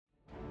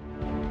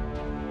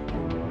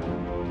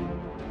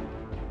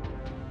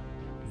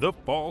The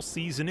fall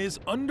season is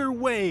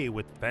underway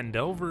with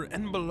Vandelver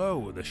and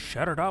Below the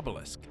Shattered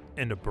Obelisk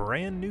and a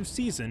brand new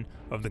season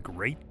of the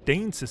Great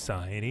Dane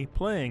Society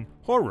playing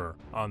Horror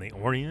on the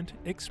Orient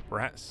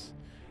Express.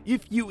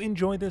 If you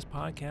enjoy this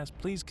podcast,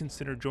 please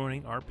consider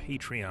joining our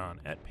Patreon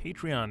at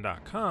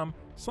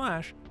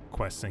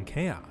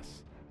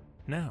patreon.com/questsandchaos.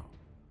 Now,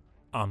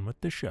 on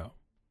with the show.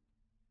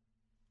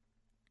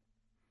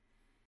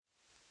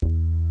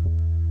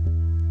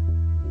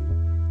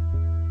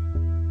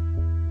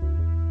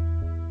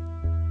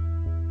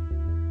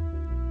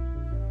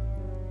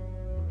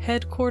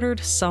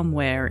 Headquartered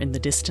somewhere in the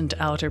distant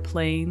outer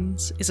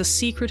planes is a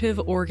secretive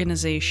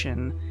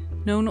organization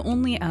known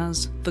only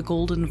as the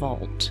Golden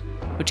Vault,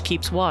 which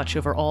keeps watch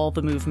over all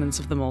the movements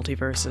of the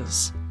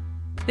multiverses.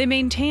 They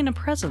maintain a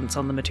presence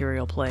on the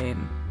material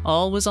plane,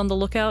 always on the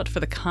lookout for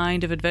the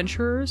kind of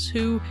adventurers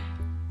who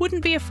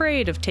wouldn't be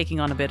afraid of taking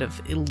on a bit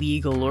of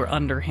illegal or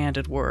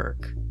underhanded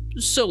work,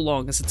 so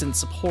long as it's in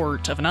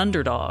support of an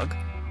underdog,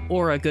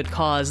 or a good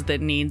cause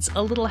that needs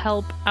a little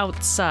help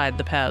outside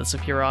the paths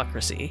of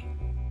bureaucracy.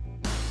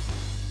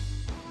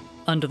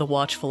 Under the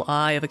watchful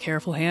eye of a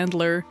careful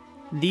handler,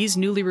 these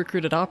newly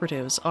recruited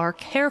operatives are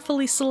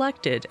carefully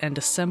selected and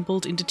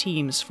assembled into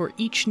teams for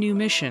each new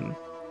mission.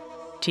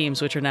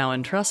 Teams which are now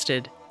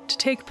entrusted to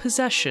take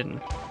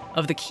possession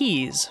of the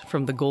keys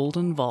from the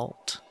Golden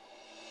Vault.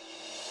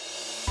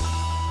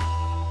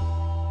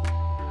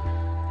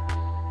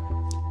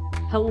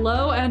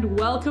 Hello and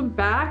welcome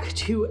back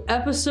to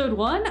episode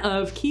 1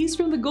 of Keys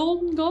from the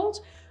Golden Vault,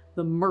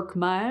 the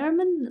Murkmire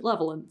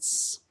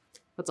Malevolence.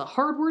 That's a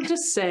hard word to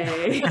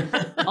say.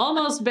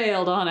 Almost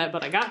bailed on it,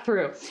 but I got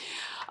through.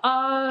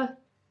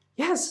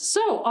 Yes,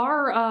 so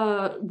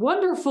our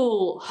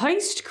wonderful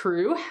heist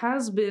crew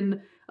has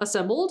been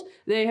assembled.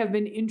 They have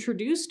been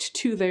introduced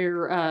to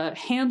their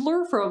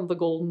handler from the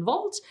Golden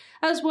Vault,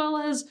 as well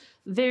as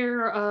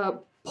their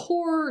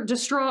poor,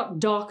 distraught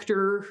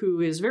doctor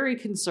who is very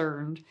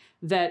concerned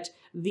that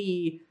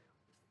the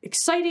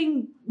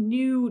exciting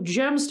new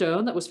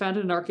gemstone that was found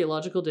in an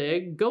archaeological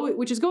dig,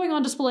 which is going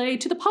on display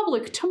to the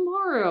public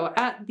tomorrow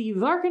at the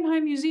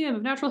Varkenheim Museum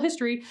of Natural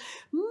History,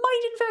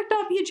 might in fact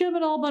not be a gem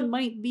at all, but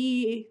might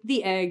be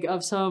the egg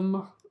of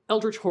some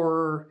eldritch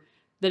horror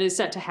that is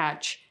set to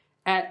hatch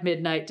at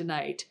midnight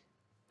tonight,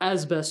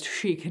 as best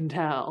she can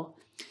tell.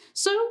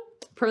 So,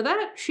 per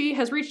that, she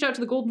has reached out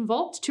to the Golden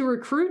Vault to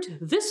recruit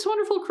this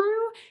wonderful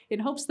crew in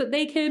hopes that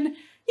they can,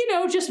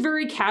 just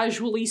very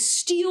casually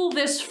steal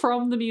this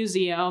from the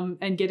museum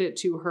and get it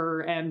to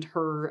her and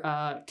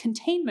her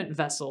containment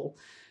vessel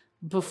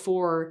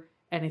before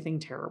anything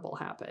terrible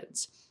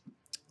happens.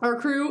 Our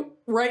crew,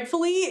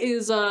 rightfully,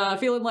 is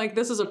feeling like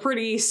this is a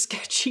pretty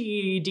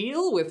sketchy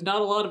deal with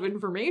not a lot of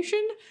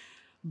information,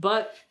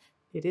 but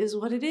it is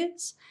what it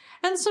is.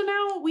 And so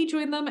now we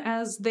join them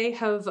as they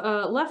have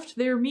left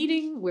their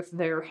meeting with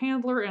their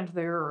handler and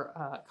their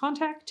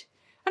contact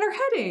and are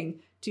heading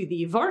to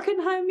the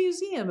Varkenheim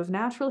Museum of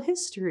Natural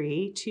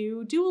History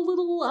to do a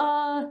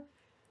little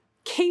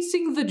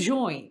casing the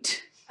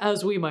joint,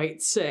 as we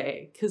might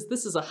say, because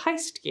this is a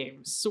heist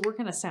game, so we're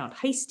going to sound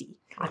heisty.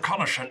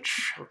 Reconnaissance.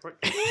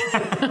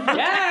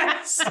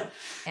 Yes!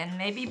 And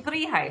maybe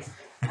pre-heist.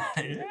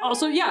 Yeah.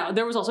 Also,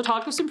 there was also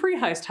talk of some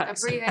pre-heist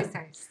heists. A pre-heist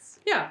heist.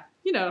 Yeah,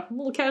 a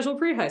little casual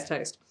pre-heist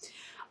heist.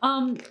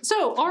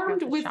 So,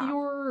 armed with shot.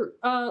 your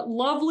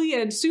lovely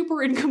and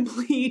super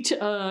incomplete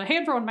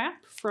hand-drawn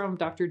map from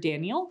Dr.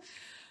 Daniel,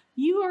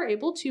 you are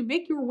able to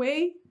make your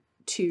way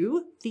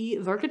to the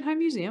Varkenheim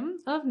Museum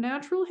of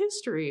Natural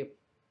History.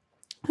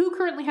 Who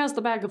currently has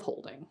the bag of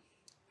holding?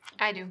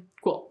 I do.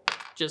 Cool.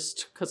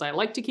 Just because I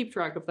like to keep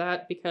track of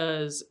that,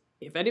 because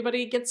if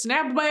anybody gets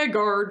snapped by a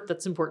guard,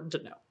 that's important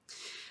to know.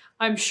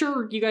 I'm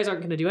sure you guys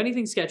aren't going to do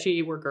anything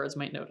sketchy where guards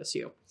might notice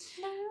you.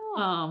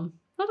 No.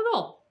 Not at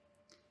all.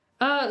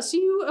 So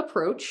you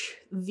approach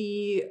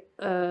the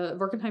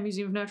Varkenheim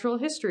Museum of Natural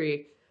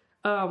History.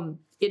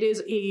 It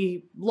is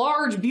a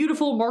large,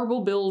 beautiful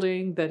marble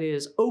building that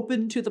is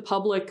open to the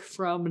public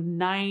from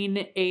 9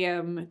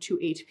 a.m. to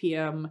 8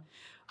 p.m.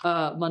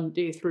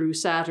 Monday through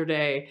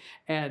Saturday,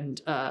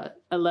 and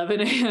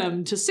 11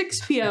 a.m. to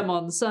 6 p.m.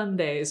 on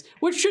Sundays,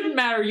 which shouldn't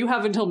matter. You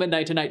have until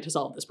midnight tonight to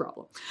solve this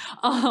problem.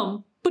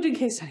 But in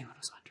case anyone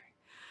was wondering.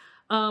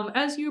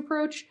 As you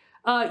approach,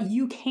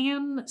 you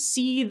can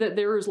see that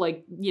there is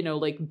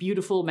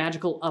beautiful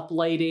magical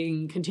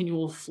uplighting,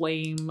 continual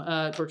flame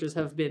torches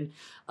have been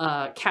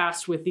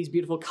cast with these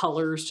beautiful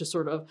colors to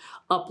sort of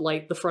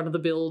uplight the front of the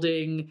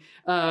building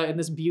in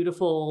this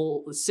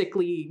beautiful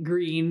sickly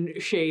green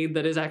shade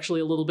that is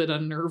actually a little bit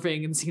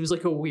unnerving and seems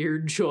like a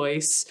weird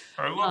choice.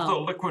 I love the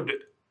liquid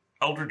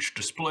eldritch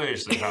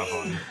displays they have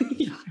on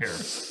here.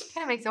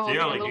 Kind of makes the whole thing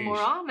a little more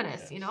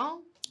ominous,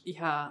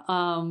 Yeah.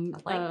 I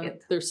like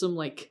it. There's some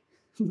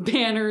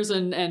banners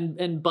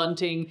and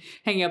bunting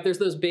hanging up. There's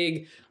those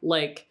big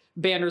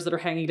banners that are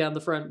hanging down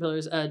the front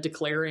pillars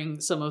declaring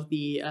some of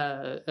the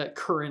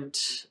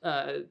current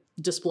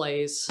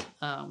displays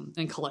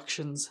and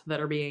collections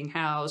that are being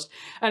housed.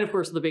 And of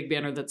course the big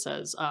banner that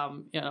says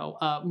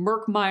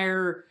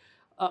Murkmire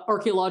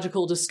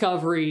archaeological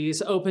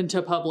discoveries open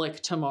to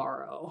public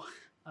tomorrow.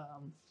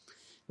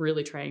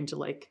 Really trying to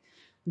like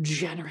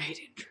generate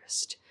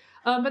interest.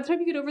 By the time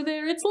you get over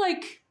there, it's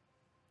like,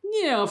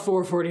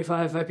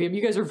 4:45, 5 p.m.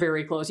 You guys are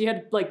very close. You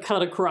had like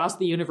cut across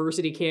the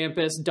university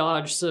campus,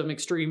 dodge some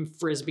extreme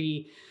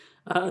frisbee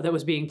that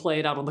was being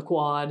played out on the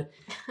quad,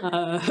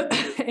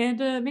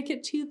 and make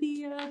it to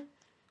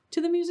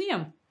the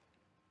museum.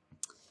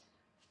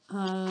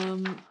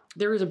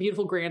 There is a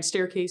beautiful grand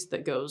staircase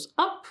that goes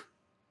up,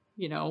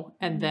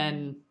 and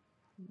then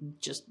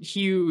just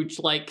huge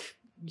like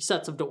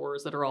sets of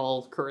doors that are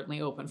all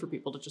currently open for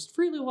people to just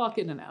freely walk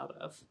in and out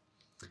of.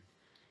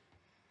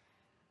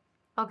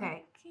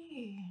 Okay.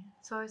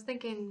 So I was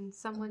thinking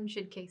someone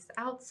should case the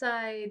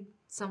outside,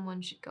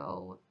 someone should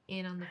go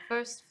in on the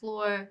first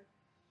floor,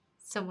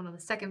 someone on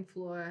the second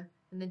floor,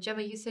 and then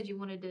Gemma, you said you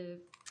wanted to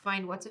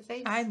find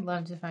what's-her-face? I'd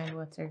love to find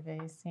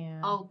what's-her-face,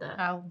 yeah.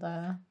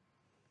 Alda.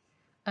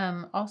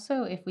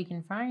 Also, if we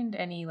can find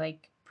any,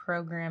 like,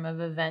 program of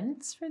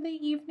events for the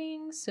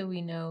evening so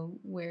we know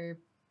where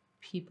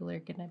people are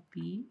gonna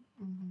be.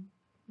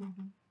 Mm-hmm.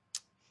 Mm-hmm.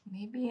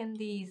 Maybe in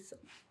these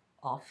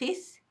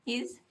office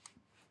is.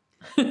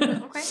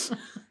 Okay.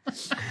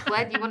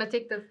 Glad you want to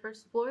take the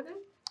first floor then?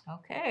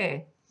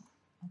 Okay.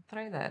 I'll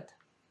try that.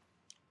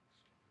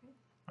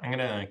 I'm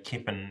going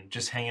to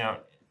just hang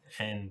out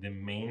in the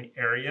main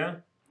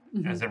area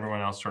as everyone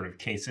else sort of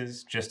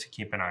cases, just to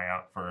keep an eye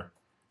out for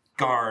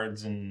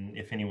guards and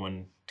if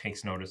anyone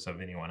takes notice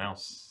of anyone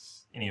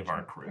else, any of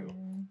our crew.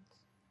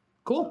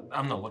 Cool.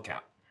 I'm the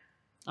lookout.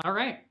 All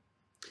right.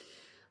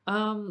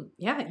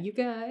 Yeah, you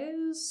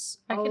guys.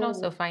 I can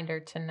also find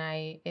her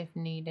tonight if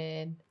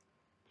needed.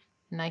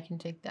 And I can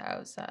take the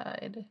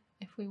outside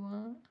if we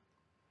want.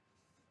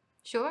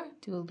 Sure.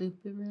 Do a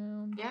loop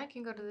around. Yeah, I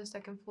can go to the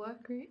second floor.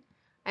 Great.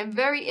 I'm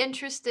very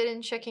interested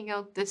in checking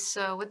out this,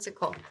 what's it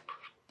called?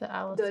 The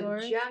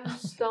Allosaurus? The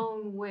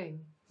gemstone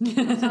wing.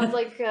 Sounds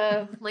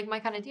like my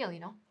kind of deal,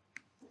 Yeah.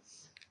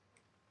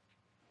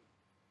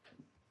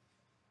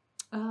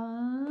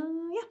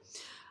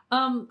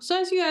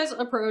 So as you guys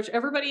approach,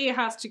 everybody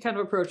has to kind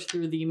of approach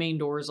through the main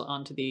doors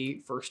onto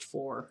the first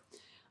floor.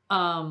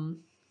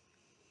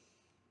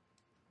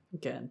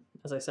 Again,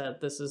 as I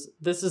said, this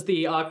is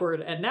the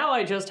awkward, and now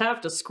I just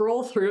have to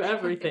scroll through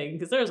everything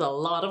because there's a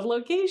lot of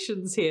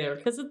locations here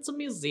because it's a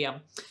museum.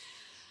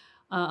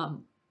 Why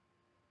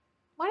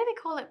do they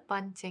call it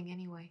bunting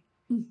anyway?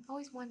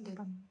 Always wondered.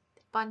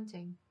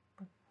 Bunting.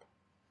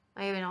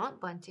 I have an Aunt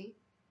Bunty.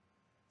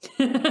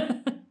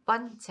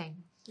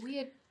 Bunting.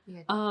 Weird.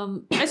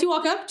 As you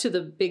walk up to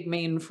the big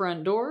main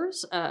front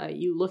doors,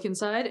 you look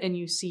inside and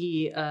you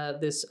see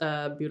this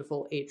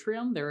beautiful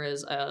atrium. There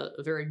is a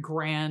very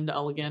grand,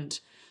 elegant,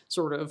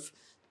 sort of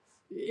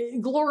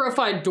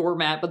glorified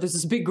doormat, but there's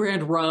this big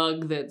grand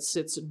rug that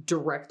sits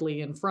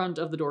directly in front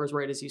of the doors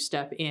right as you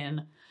step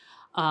in.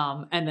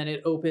 And then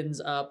it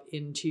opens up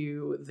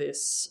into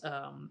this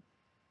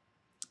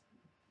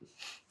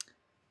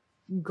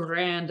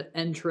grand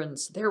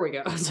entrance. There we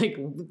go. It's like,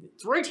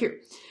 it's right here.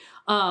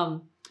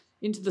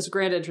 Into this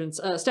grand entrance.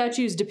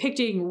 Statues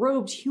depicting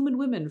robed human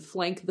women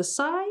flank the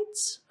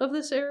sides of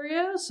this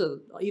area. So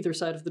either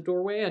side of the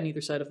doorway, on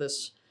either side of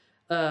this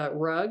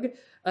rug.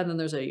 And then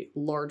there's a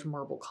large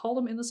marble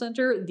column in the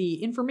center. The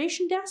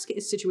information desk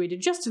is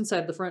situated just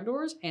inside the front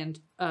doors.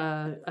 And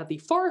at the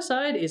far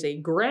side is a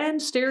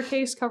grand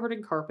staircase covered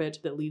in carpet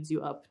that leads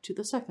you up to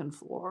the second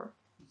floor.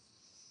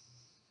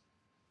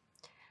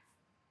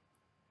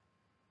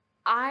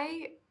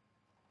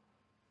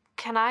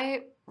 Can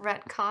I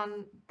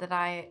retcon that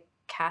I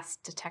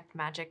cast detect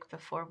magic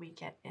before we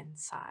get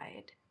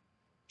inside?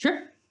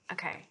 Sure.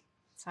 Okay.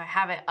 So I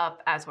have it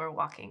up as we're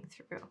walking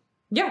through.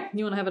 Yeah,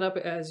 you want to have it up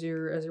as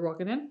you're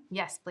walking in?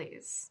 Yes,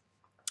 please.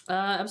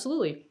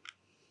 Absolutely.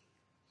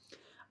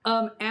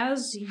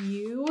 As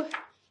you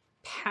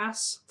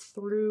pass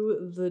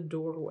through the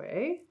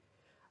doorway,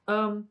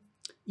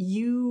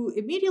 you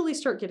immediately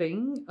start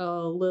getting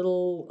a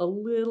little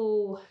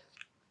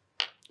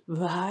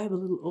vibe, a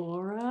little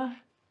aura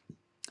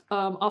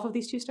off of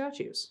these two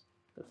statues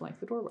that flank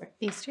the doorway.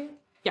 These two?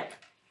 Yeah.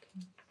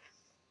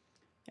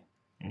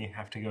 And you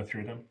have to go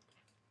through them?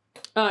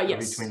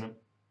 Yes. Between them?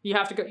 You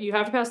have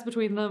to pass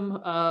between them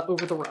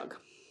over the rug.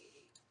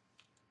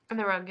 And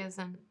the rug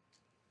doesn't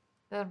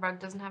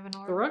have an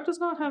aura? The rug does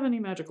not have any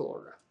magical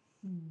aura.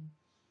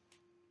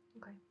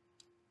 Okay.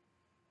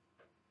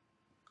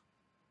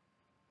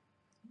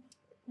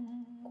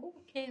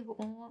 Okay, who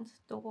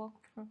wants to walk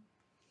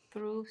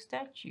through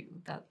statue?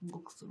 That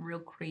looks real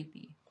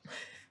creepy.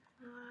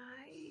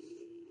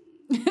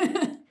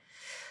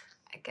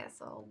 I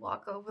guess I'll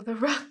walk over the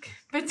rug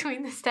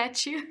between the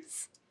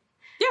statues.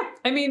 Yeah,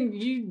 I mean,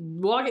 you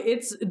walk.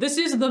 This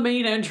is the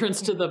main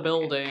entrance to the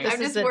building. I'm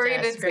just worried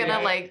it's gonna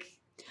like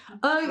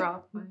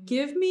drop.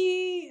 Give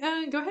me.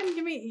 Go ahead and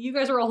give me. You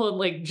guys are all on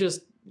like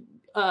just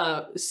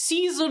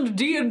seasoned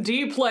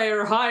D&D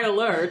player high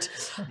alert.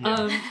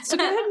 Yeah. So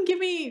go ahead and give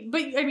me.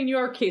 But I mean, you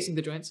are casing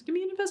the joints. So give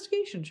me an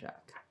investigation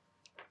check.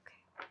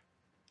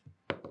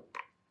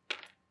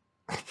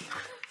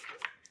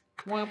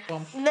 Womp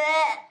womp.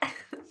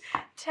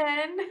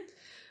 10.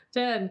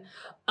 10.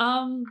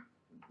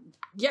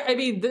 Yeah, I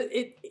mean,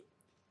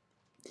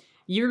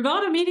 you're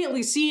not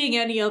immediately seeing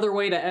any other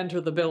way to enter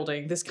the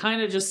building. This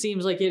kind of just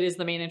seems like it is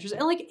the main entrance.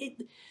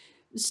 And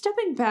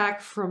stepping back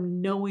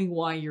from knowing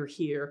why you're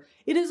here,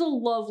 it is a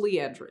lovely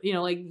entrance. You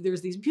know, like there's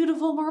these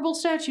beautiful marble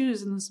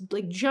statues and this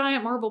like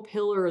giant marble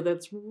pillar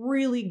that's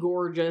really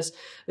gorgeous.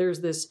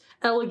 There's this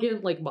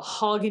elegant like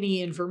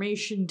mahogany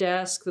information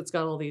desk that's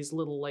got all these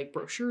little like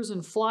brochures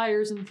and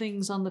flyers and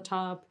things on the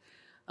top.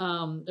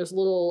 There's a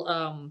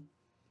little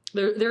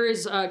there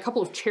is a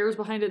couple of chairs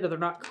behind it that are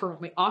not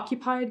currently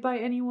occupied by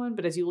anyone,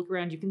 but as you look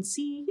around you can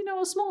see, you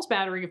know, a small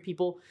spattering of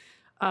people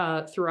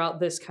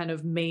throughout this kind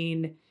of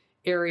main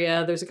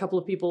area. There's a couple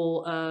of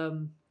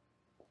people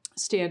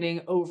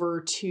standing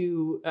over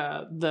to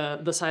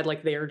the side,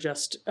 like they are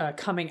just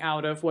coming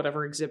out of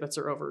whatever exhibits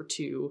are over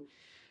to.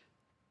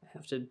 I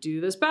have to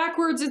do this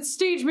backwards. It's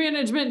stage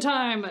management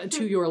time.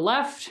 To your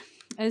left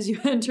as you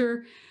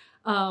enter,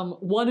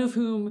 one of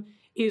whom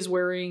is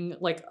wearing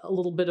like a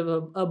little bit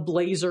of a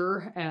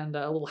blazer, and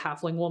a little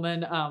halfling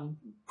woman,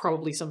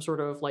 probably some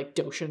sort of like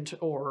docent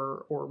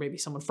or maybe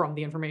someone from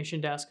the information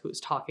desk who is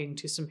talking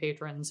to some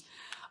patrons.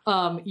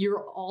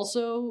 You're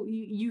also,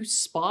 you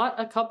spot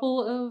a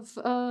couple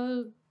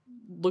of,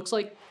 looks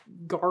like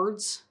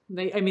guards.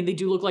 They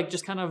do look like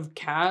just kind of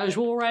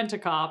casual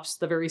rent-a-cops,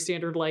 the very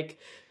standard, like,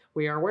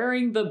 we are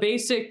wearing the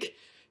basic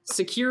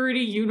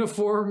security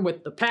uniform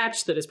with the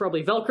patch that is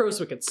probably Velcro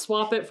so we can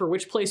swap it for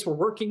which place we're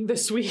working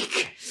this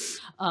week.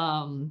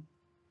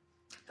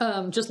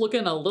 Just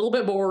looking a little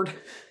bit bored,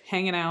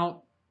 hanging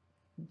out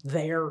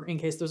there in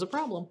case there's a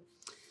problem.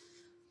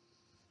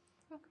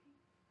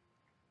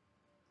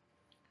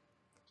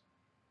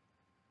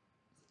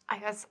 I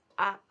guess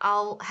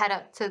I'll head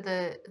up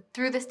to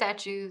through the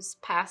statues,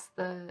 past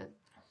the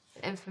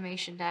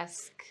information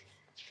desk,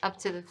 up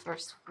to the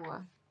first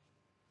floor.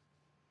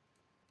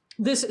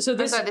 Sorry,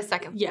 the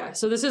second floor. Yeah,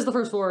 so this is the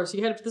first floor, so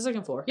you head up to the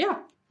second floor. Yeah.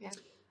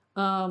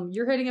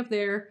 You're heading up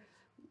there.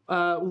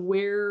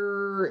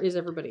 Where is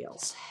everybody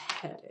else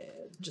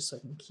headed? Just so I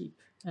can keep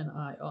an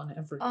eye on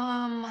everything.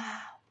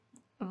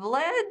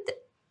 Vlad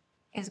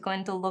is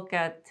going to look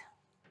at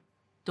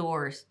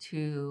doors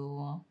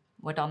to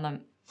what on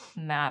the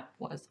map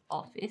was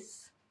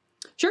office.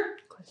 Sure.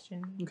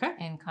 Question. Okay.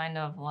 And kind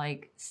of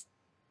like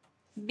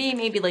be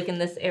maybe like in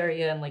this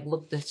area and like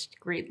look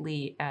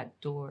discreetly at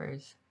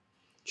doors.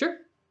 Sure.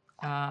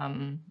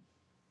 And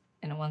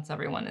once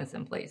everyone is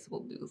in place,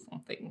 we'll do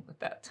something with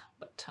that.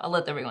 But I'll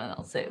let everyone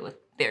else say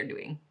what they're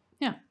doing.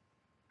 Yeah.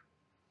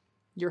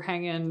 You're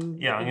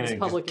hanging. Yeah, I'm in this gonna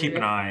public just keep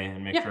an area. eye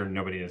and make sure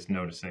nobody is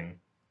noticing.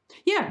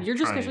 Yeah, you're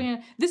just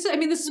getting this. I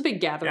mean, this is a big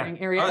gathering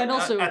area, and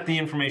also at the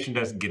information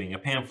desk, getting a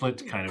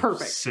pamphlet, kind of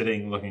Perfect.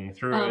 sitting, looking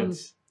through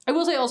it. I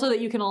will say also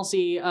that you can all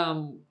see,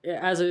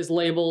 as it is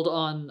labeled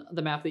on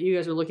the map that you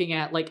guys are looking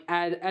at, like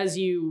as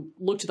you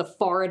look to the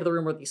far end of the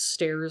room where these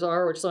stairs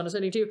are, which Son is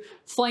heading to,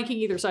 flanking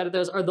either side of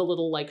those are the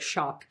little like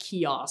shop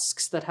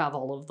kiosks that have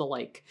all of the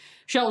like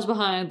shelves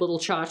behind, little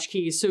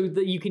tchotchkes, so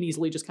that you can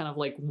easily just kind of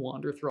like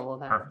wander through all of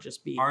that and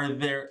just be. Are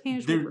there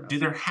do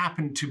there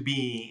happen to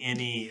be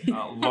any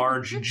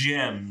large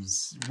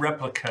gems,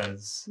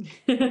 replicas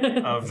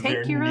of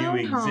their new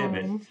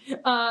exhibit?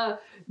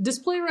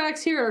 Display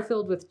racks here are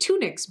filled with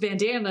tunics,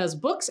 bandanas,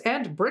 books,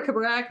 and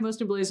bric-a-brac, most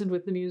emblazoned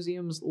with the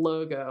museum's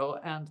logo.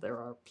 And there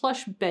are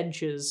plush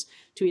benches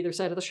to either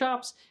side of the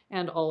shops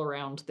and all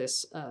around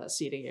this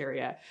seating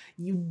area.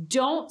 You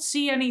don't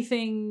see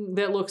anything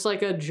that looks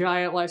like a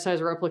giant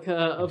life-size replica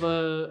of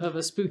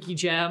a spooky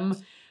gem.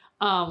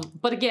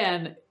 But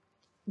again,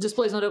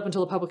 display's not open to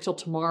the public till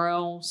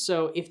tomorrow,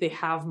 so if they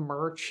have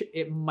merch,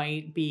 it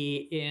might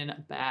be in a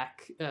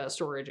back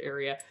storage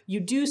area. You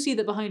do see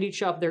that behind each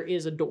shop there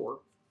is a door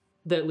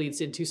that leads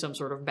into some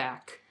sort of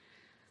back,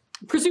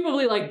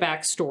 presumably like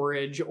back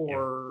storage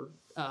or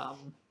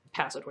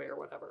passageway or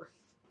whatever.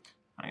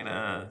 I'm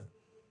gonna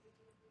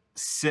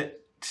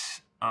sit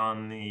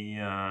on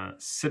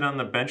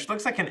the bench.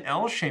 Looks like an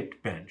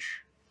L-shaped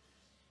bench.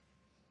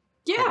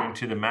 Yeah. According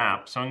to the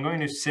map, so I'm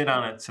going to sit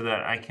on it so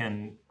that I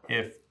can,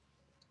 if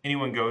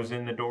anyone goes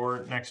in the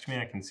door next to me,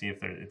 I can see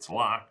if it's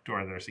locked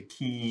or there's a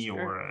key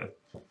or a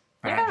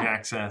badge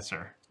access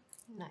or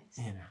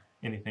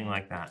anything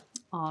like that.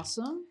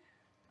 Awesome.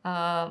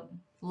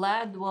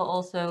 Vlad will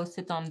also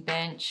sit on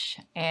bench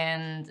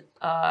and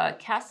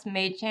cast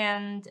Mage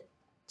Hand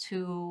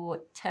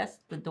to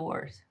test the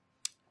doors.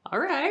 All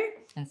right.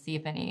 And see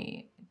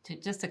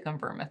if just to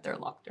confirm if they're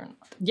locked or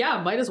not.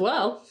 Yeah, might as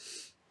well.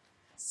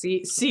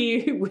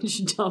 See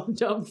which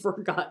dum-dum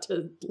forgot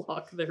to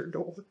lock their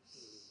door.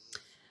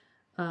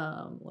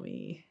 Let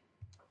me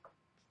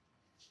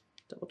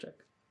double check.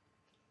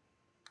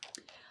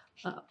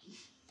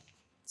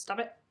 Stop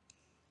it.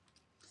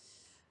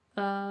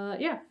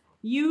 Yeah.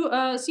 You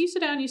so you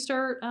sit down, you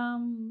start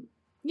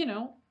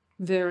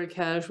very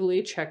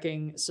casually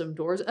checking some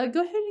doors. Go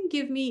ahead and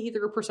give me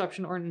either a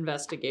perception or an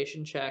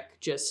investigation check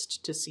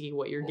just to see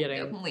what you're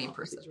getting. Definitely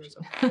perception.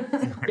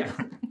 Yeah.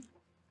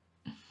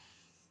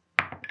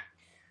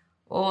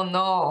 Oh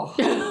no.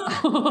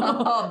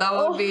 Oh, that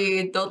would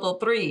be total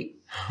 3.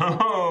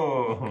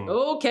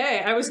 Oh.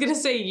 Okay, I was gonna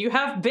say you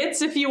have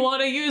bits if you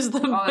want to use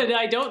them, but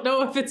I don't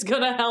know if it's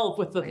gonna help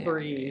with the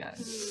 3. Yeah.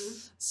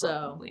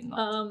 So, Probably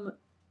not.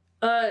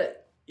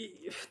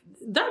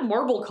 that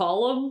marble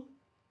column,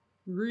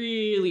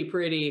 really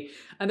pretty.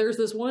 And there's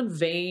this one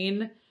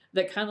vein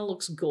that kind of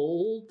looks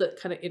gold that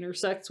kind of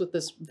intersects with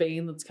this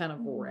vein that's kind of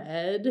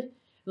red.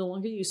 The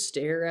longer you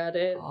stare at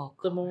it,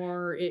 the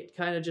more it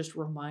kind of just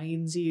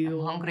reminds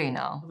you I'm hungry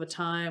now. of a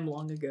time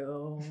long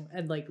ago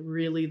and like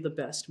really the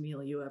best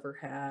meal you ever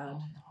had.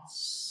 Oh, no.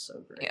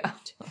 So great.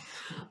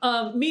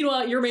 Yeah.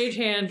 Meanwhile, your mage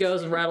hand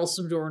goes and rattles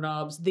some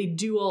doorknobs. They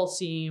do all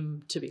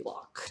seem to be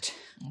locked.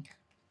 Okay.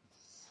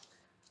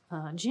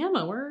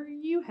 Gemma, where are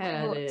you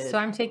headed? So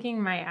I'm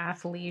taking my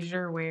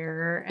athleisure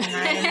wear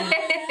and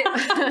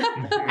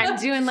I'm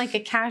doing like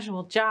a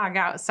casual jog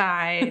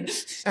outside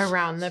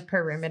around the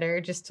perimeter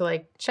just to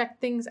like check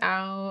things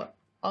out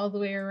all the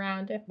way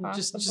around if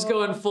possible. Just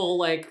going full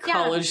like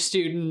college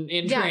student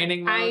in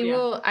training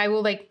mode. I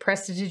will like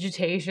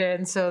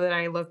prestidigitation so that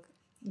I look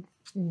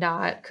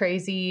not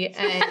crazy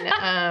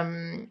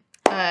and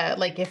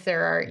like if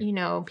there are, you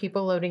know,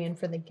 people loading in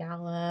for the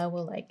gala,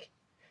 we'll like,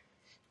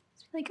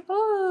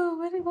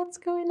 oh, what's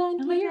going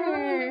on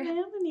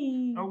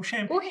here? Oh,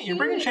 champagne. You're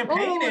bringing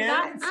champagne in.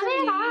 That's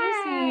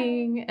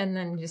amazing. And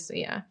then just,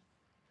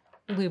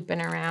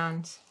 looping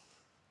around.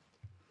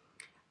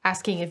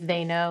 Asking if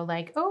they know,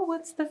 like, oh,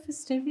 what's the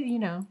festivity, you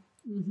know.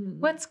 Mm-hmm.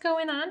 What's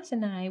going on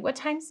tonight? What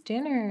time's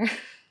dinner?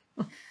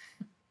 I'm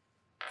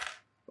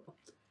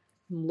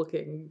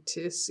looking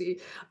to see.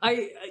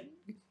 I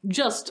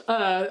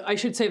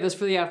should say this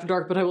for the After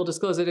Dark, but I will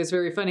disclose it. It's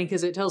very funny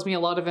because it tells me a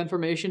lot of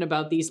information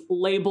about these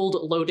labeled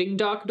loading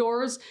dock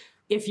doors.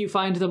 If you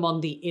find them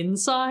on the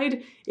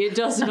inside, it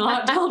does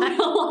not tell me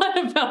a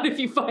lot about if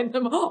you find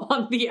them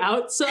on the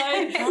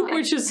outside,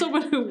 which is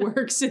someone who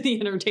works in the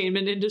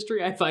entertainment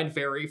industry, I find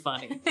very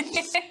funny.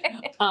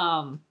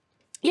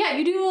 Yeah,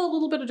 you do a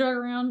little bit of jog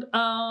around.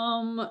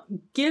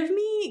 Give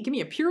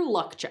me a pure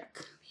luck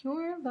check.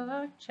 Pure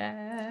luck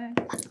check.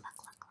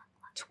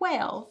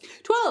 12.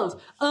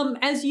 12.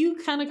 As you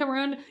kind of come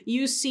around,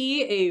 you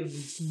see a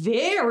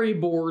very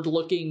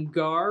bored-looking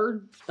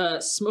guard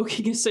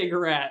smoking a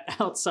cigarette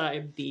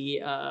outside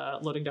the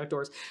loading dock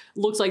doors.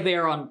 Looks like they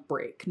are on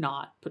break,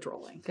 not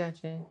patrolling.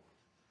 Gotcha.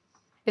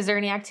 Is there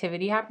any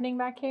activity happening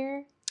back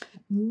here?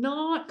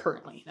 Not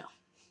currently,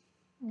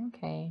 no.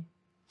 Okay.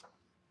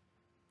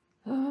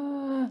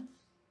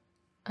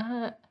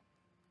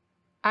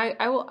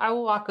 I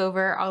will walk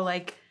over. I'll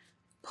like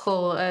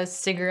pull a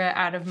cigarette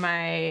out of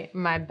my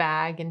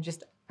bag and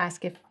just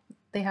ask if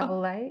they have a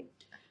light.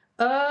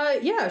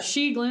 Yeah,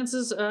 she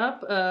glances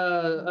up,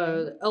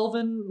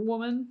 elven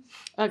woman,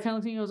 kind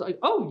of thing. I was like,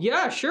 oh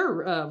yeah,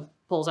 sure.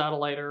 Pulls out a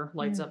lighter,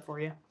 lights up for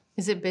you.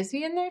 Is it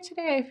busy in there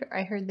today?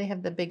 I heard they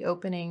have the big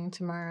opening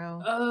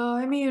tomorrow.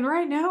 I mean,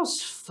 right now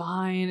it's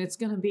fine. It's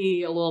gonna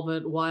be a little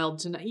bit wild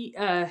tonight.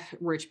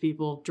 Rich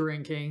people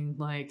drinking,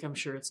 like, I'm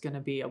sure it's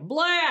gonna be a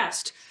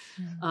blast.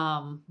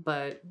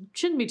 But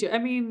shouldn't be too. I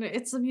mean,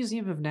 it's the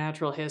Museum of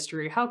Natural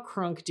History. How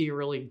crunk do you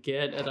really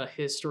get at a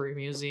history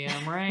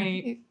museum,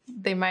 right?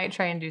 They might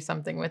try and do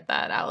something with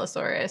that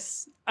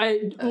Allosaurus.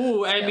 I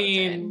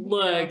mean,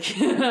 look,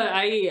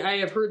 I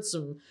have heard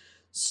some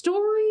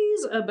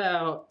stories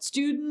about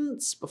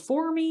students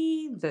before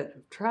me that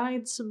have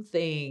tried some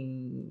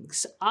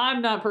things.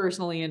 I'm not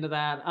personally into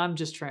that. I'm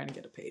just trying to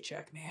get a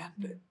paycheck, man.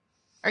 But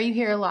Are you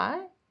here a lot?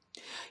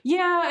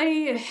 yeah,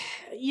 it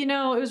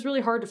was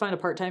really hard to find a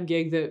part-time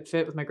gig that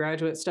fit with my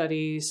graduate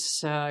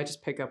studies. I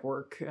just pick up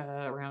work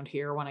around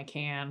here when I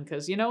can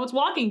because, it's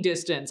walking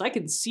distance. I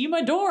can see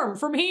my dorm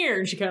from here.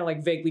 And she kind of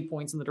like vaguely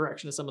points in the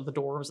direction of some of the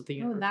dorms at the Oh,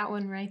 university. that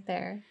one right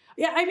there.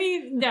 Yeah, I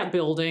mean, that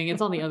building,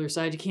 it's on the other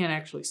side. You can't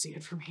actually see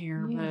it from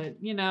here, Yeah. but,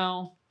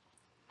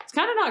 it's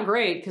kind of not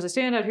great because I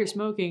stand out here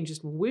smoking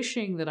just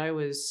wishing that I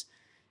was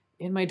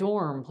in my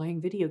dorm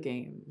playing video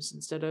games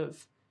instead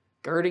of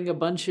guarding a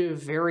bunch of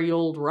very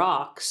old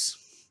rocks.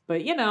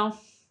 But,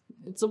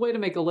 it's a way to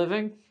make a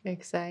living.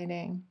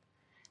 Exciting.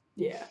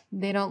 Yeah.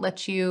 They don't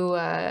let you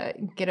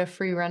get a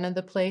free run of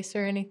the place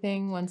or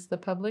anything once the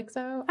public's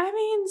out? I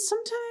mean,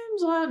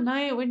 sometimes at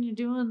night when you're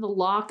doing the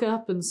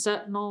lockup and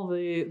setting all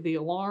the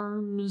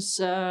alarms,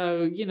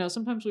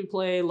 sometimes we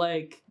play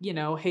like,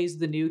 Haze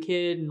the New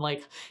Kid and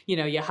like,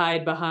 you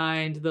hide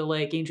behind the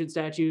like ancient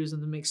statues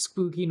and then make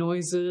spooky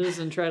noises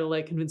and try to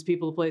like convince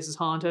people the place is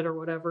haunted or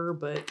whatever.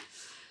 But,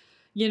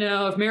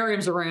 if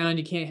Miriam's around,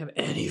 you can't have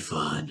any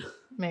fun.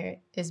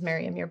 Is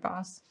Miriam your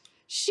boss?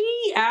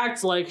 She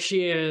acts like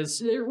she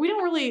is. We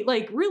don't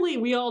really,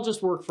 we all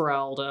just work for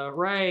Alda,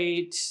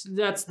 right?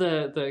 That's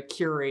the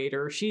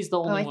curator. She's the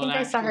only one. I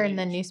think I saw her in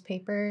the actually.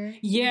 newspaper.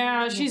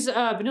 Yeah, she's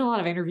been doing a lot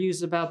of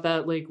interviews about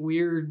that like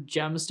weird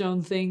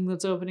gemstone thing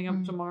that's opening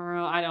up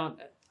tomorrow.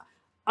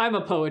 I'm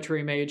a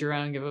poetry major. I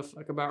don't give a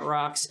fuck about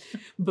rocks.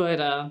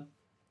 But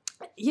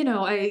you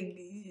know,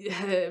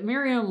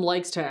 Miriam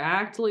likes to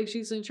act like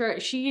she's in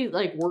charge. She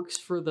like works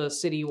for the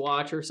city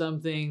watch or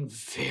something.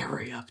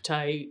 Very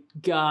uptight.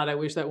 God, I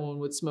wish that woman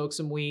would smoke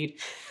some weed.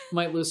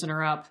 Might loosen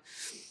her up.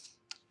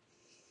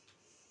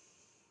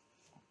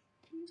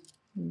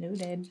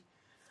 Noted.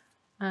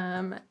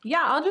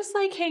 Yeah, I'll just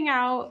like hang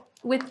out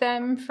with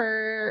them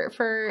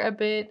for a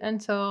bit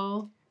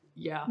until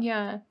Yeah.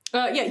 yeah.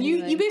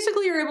 You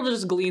basically are able to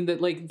just glean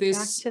that like Back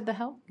this to the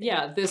help.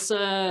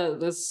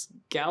 this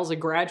gal's a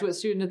graduate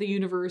student at the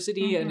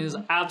university and is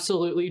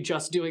absolutely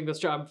just doing this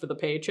job for the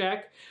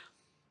paycheck.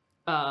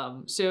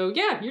 So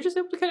yeah, you're just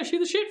able to kind of shoot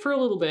the shit for a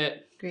little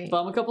bit. Great.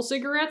 Bum a couple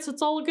cigarettes,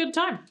 it's all a good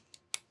time.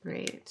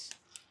 Great.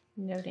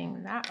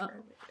 Noting that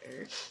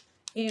further.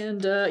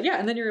 And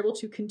and then you're able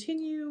to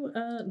continue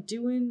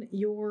doing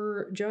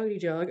your joggity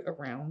jog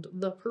around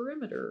the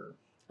perimeter.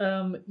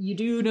 You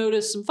do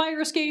notice some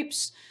fire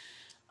escapes,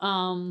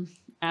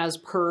 as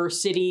per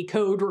city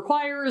code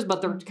requires,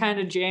 but they're kind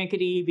of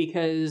jankety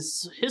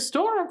because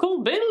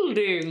historical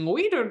building.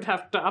 We don't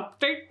have to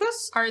update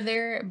this. Are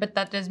there, but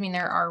that does mean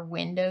there are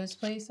windows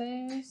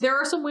places? There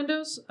are some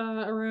windows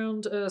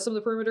around some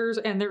of the perimeters,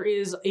 and there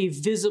is a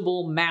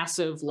visible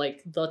massive,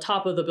 like the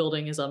top of the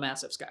building is a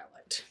massive skylight.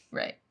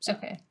 Right.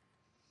 Okay.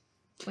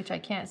 Which I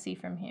can't see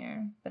from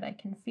here, but I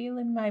can feel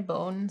in my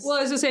bones. Well,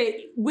 as I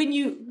say, when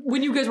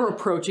you guys were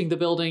approaching the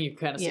building, you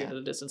kind of see it Yeah. at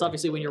a distance.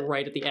 Obviously, when you're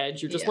right at the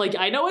edge, you're just Yeah. like,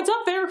 I know it's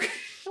up there.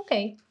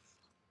 Okay.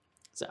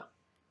 So,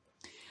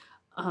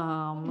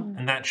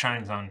 And that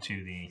shines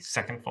onto the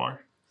second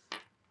floor.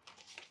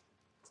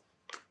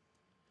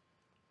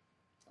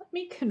 let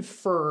me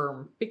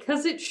confirm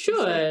because it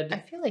should. I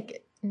feel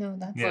like no,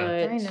 that's Yeah.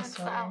 a But That's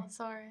the dinosaur.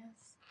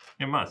 Allosaurus.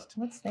 It must.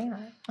 What's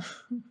that?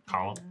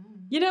 Column.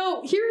 You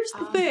know, here's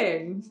the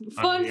thing.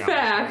 Fun yeah.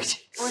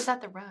 fact. Or is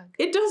that the rug?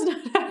 It does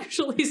not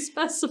actually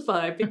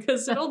specify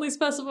because it only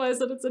specifies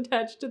that it's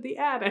attached to the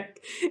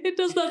attic. It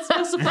does not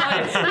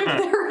specify if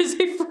there is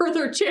a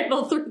further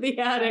channel through the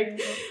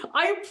attic.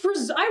 I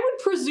would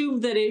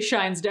presume that it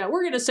shines down.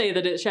 We're going to say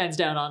that it shines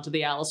down onto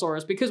the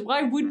Allosaurus because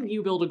why wouldn't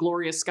you build a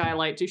glorious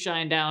skylight to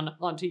shine down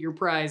onto your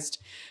prized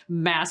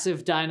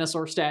massive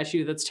dinosaur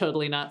statue that's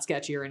totally not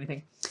sketchy or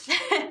anything?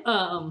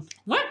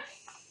 What?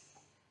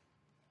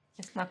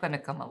 It's not gonna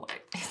come alive.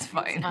 It's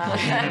fine.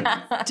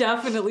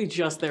 Definitely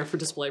just there for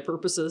display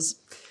purposes.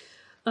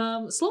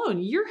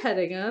 Sloan, you're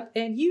heading up,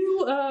 and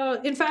you,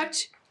 in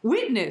fact,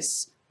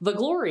 witness the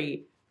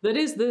glory that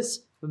is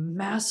this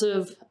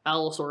massive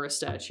Allosaurus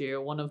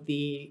statue, one of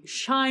the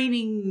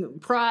shining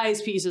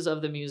prize pieces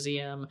of the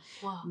museum.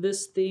 Wow.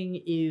 This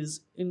thing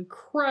is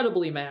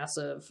incredibly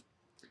massive.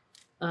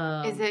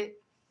 Is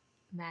it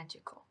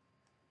magical?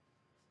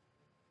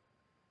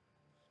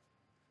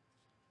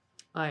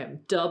 I am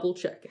double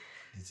checking.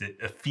 Is it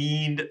a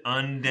fiend,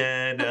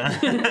 undead?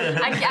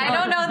 I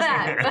don't know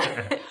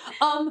that.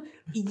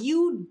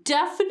 You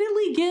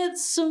definitely get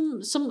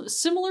some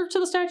similar to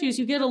the statues.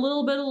 You get a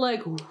little bit of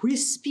like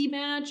wispy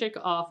magic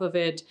off of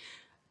it.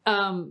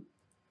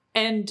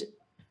 And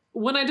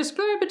when I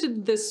describe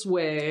it this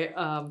way,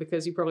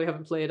 because you probably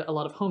haven't played a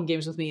lot of home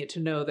games with me to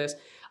know this,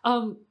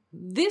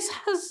 this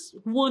has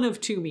one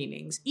of two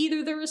meanings.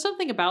 Either there is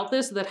something about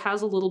this that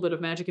has a little bit of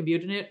magic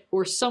imbued in it,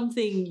 or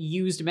something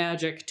used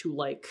magic to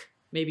like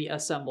maybe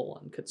assemble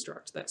and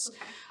construct this.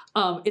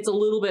 Okay. It's a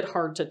little bit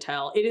hard to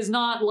tell. It is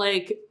not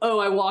like, oh,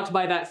 I walked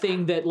by that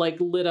thing that like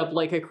lit up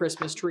like a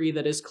Christmas tree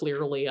that is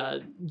clearly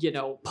a,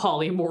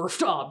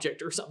 polymorphed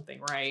object or something,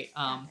 right?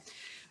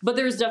 But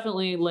there's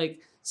definitely like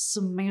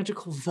some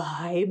magical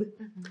vibe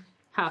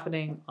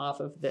happening off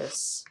of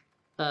this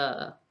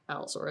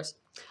Allosaurus.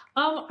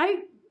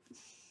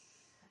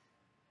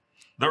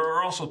 There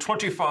are also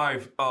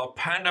 25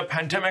 panda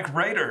pandemic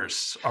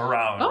raiders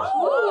around.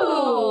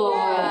 Oh!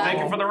 Thank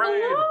you for the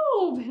raid.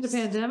 Hello, Panda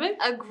Pandemic.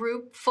 A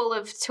group full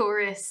of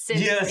tourists in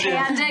Yes,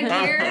 panda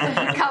yes.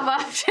 gear come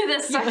up to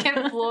the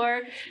second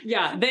floor.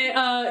 Yeah, they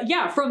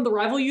from the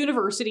rival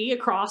university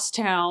across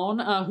town,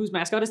 whose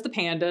mascot is the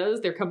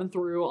pandas. They're coming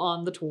through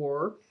on the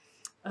tour.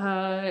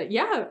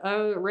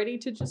 Ready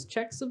to just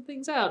check some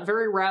things out.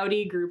 Very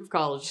rowdy group of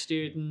college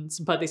students,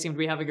 but they seem to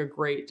be having a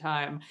great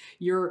time.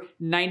 You're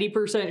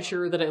 90%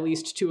 sure that at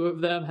least two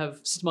of them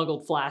have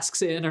smuggled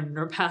flasks in and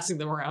are passing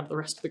them around to the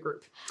rest of the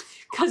group.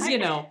 Because,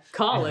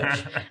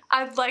 college.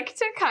 I'd like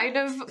to kind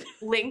of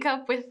link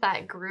up with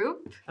that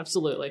group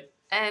Absolutely.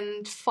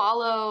 and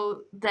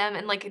follow them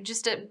and like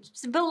just to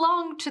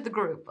belong to the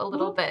group a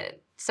little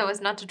bit so as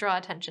not to draw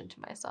attention to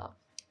myself.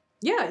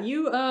 Yeah,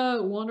 you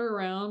wander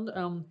around.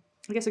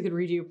 I guess I could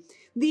read you.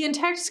 The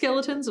intact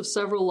skeletons of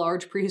several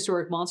large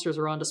prehistoric monsters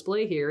are on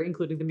display here,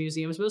 including the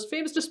museum's most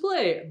famous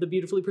display, the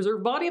beautifully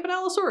preserved body of an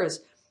Allosaurus.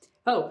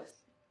 Oh.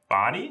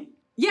 Body?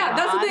 Yeah,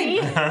 that's the thing.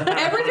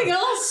 Everything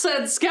else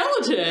said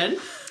skeleton.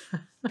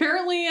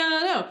 Apparently,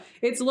 no.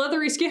 It's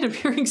leathery skin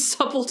appearing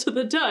supple to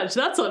the touch.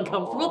 That's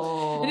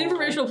uncomfortable. An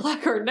informational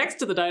placard next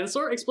to the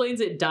dinosaur explains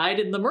it died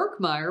in the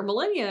Murkmire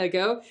millennia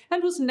ago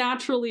and was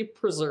naturally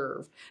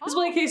preserved.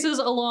 Display cases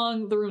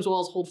along the room's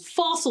walls hold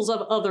fossils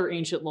of other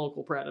ancient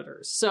local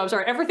predators. So I'm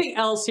sorry, everything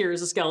else here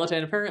is a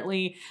skeleton.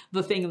 Apparently,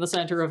 the thing in the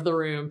center of the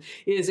room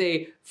is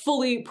a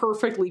fully,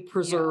 perfectly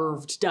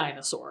preserved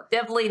dinosaur.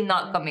 Definitely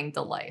not coming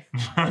to life.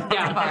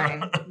 Yeah,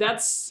 Fine.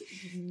 that's,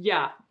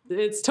 yeah.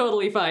 It's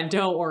totally fine.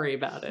 Don't worry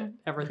about it.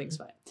 Everything's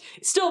fine.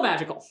 Still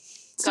magical.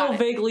 Still Got it.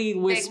 vaguely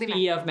wispy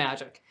Vaguely of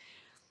magic.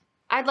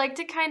 I'd like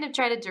to kind of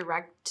try to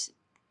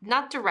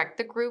not direct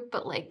the group,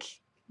 but like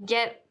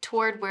get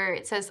toward where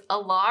it says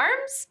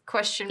alarms?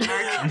 Question mark.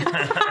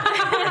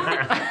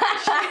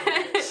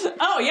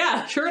 Oh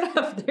yeah, sure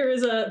enough, there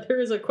is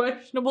a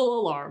questionable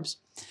alarms.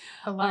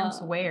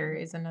 Alarms where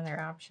is another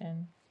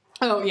option.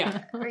 Oh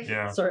yeah.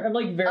 Yeah. Sorry, I'm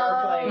like Oh,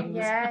 verifying.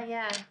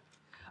 yeah.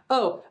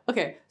 Oh,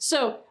 okay.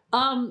 So,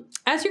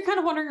 as you're kind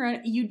of wandering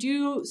around, you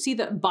do see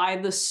that by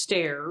the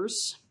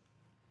stairs,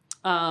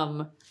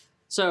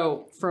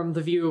 so from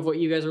the view of what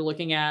you guys are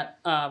looking at,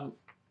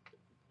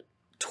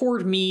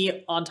 toward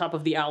me on top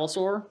of the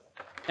Allosaur,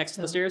 next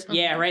to the stairs.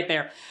 Yeah, right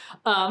there.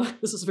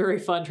 This is very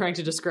fun trying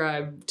to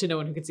describe to no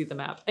one who can see the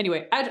map.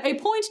 Anyway, at a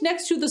point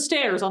next to the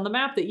stairs on the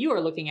map that you are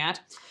looking at,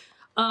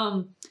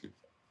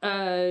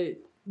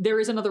 there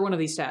is another one of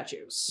these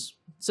statues,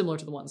 similar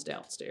to the ones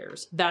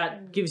downstairs.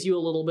 That gives you a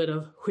little bit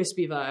of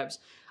wispy vibes.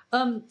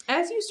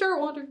 As you start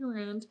wandering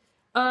around,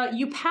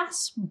 you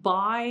pass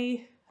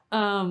by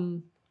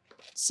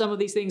some of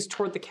these things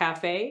toward the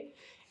cafe,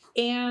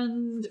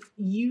 and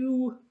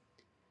you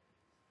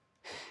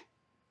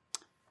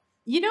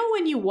know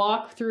when you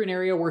walk through an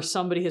area where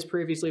somebody has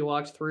previously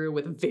walked through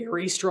with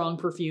very strong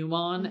perfume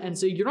on, and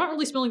so you're not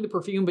really smelling the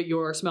perfume, but you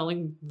are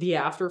smelling the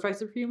after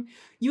effects of perfume?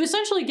 You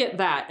essentially get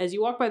that. As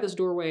you walk by this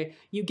doorway,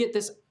 you get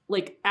this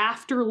like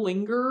after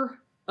linger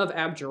of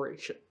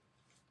abjuration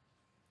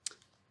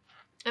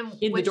And in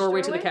the which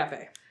doorway to the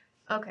cafe.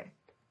 Okay.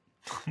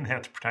 They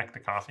have to protect the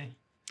coffee.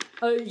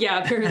 Yeah,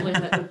 apparently.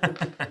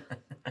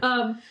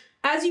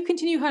 As you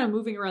continue kind of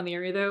moving around the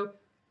area, though,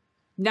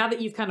 now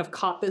that you've kind of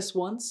caught this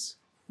once,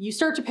 you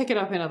start to pick it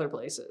up in other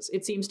places.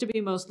 It seems to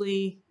be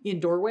mostly in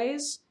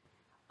doorways.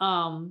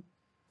 Go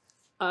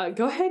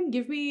ahead and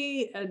give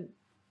me an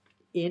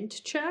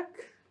int check.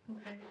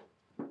 Okay.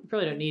 You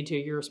probably don't need to.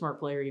 You're a smart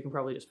player. You can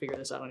probably just figure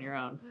this out on your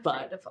own.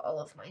 But of all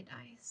of my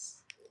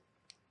dice.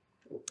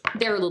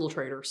 they're little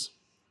traitors.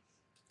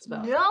 It's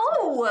about.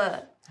 No!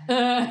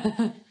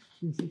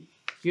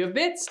 You have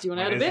bits. Do you want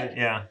to add a bit?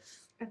 Yeah.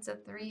 It's a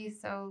 3,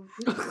 so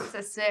it's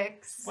a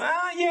 6.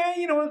 Well, yeah.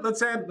 You know what?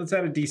 Let's add a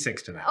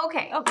d6 to that.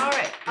 Okay. All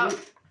right. Oh,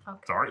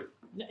 Sorry.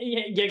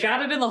 You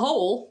got it in the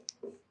hole.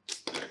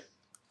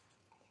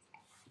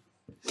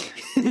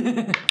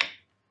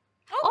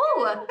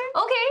 oh,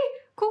 okay.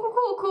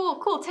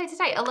 Cool.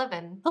 Tight.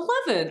 11.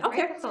 11.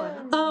 Okay. Right? That's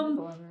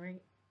 11.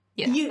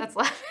 Yeah, You- that's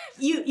 11.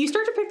 You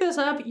start to pick this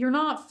up. You're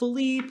not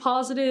fully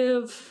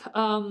positive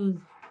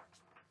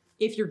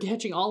if you're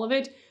catching all of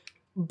it,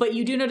 but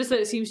you do notice that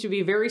it seems to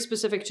be very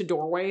specific to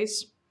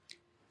doorways.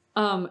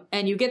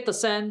 And you get the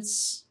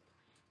sense,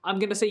 I'm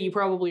going to say you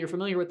probably are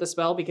familiar with the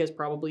spell because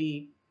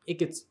probably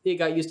it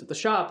got used at the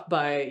shop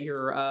by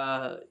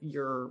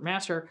your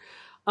master.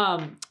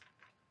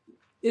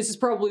 This is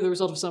probably the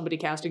result of somebody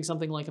casting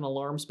something like an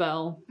alarm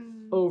spell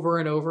over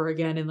and over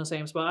again in the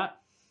same spot.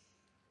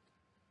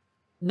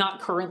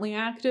 Not currently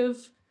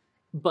active,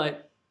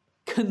 but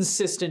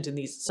consistent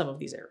in some of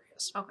these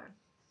areas. Okay.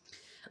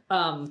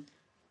 And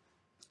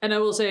I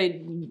will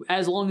say,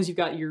 as long as you've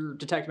got your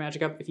detect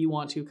magic up, if you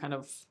want to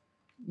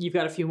you've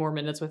got a few more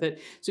minutes with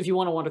it. So if you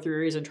want to wander through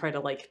areas and try to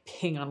like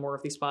ping on more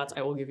of these spots,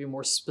 I will give you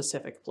more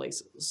specific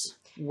places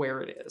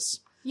where it is.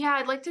 Yeah,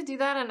 I'd like to do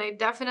that, and I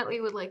definitely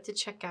would like to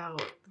check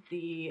out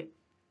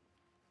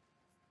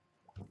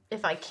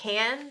if I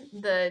can,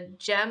 the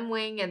gem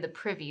wing and the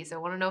privies. I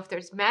want to know if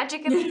there's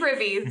magic in the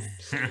privies.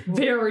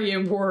 Very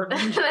important.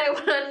 And I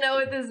want to know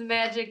if there's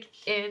magic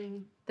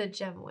in the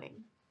gem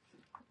wing.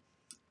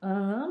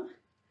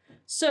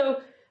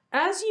 So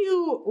as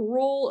you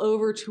roll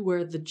over to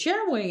where the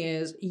gem wing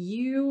is,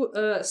 you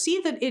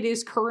see that it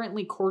is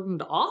currently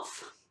cordoned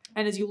off.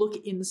 And as you look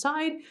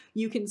inside,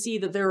 you can see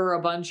that there are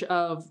a bunch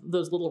of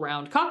those little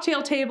round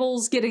cocktail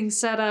tables getting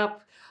set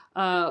up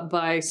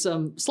by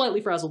some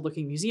slightly frazzled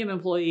looking museum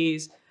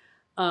employees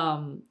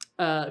who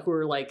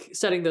are like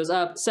setting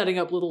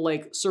up little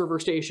like server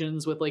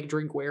stations with like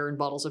drinkware and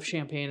bottles of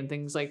champagne and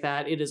things like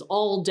that. It is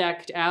all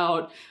decked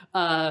out.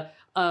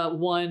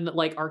 One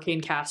like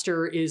arcane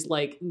caster is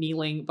like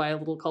kneeling by a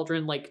little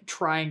cauldron, like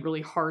trying really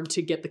hard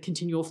to get the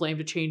continual flame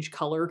to change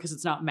color because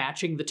it's not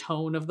matching the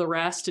tone of the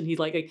rest. And he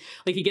like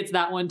he gets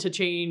that one to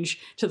change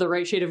to the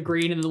right shade of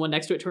green, and then the one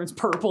next to it turns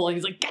purple. And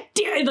he's like, God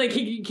damn it! Like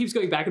he keeps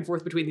going back and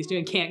forth between these two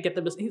and can't get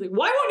them to. He's like,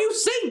 why won't you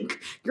sync?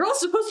 You're all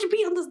supposed to be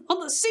on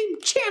the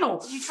same channel.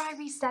 Did you try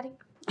resetting?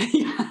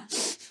 Yeah.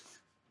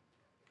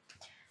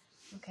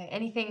 Okay,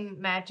 anything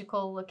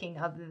magical looking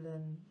other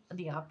than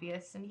the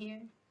obvious in here?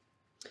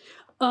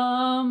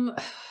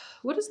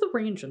 What is the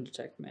range on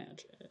detect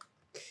magic?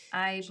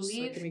 I Just so I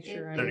believe can make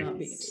sure it I'm 30 not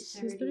being. is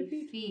 30 30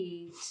 feet?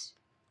 feet.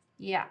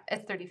 Yeah,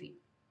 it's 30 feet.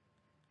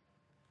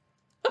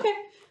 Okay.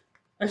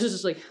 I was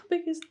just like, how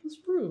big is this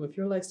room if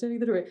you're like standing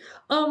the doorway?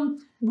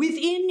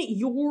 Within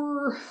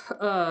your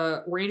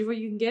range of what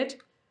you can get,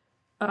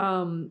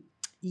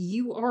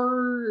 you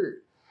are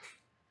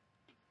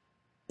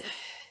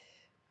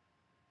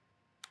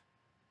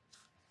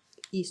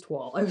east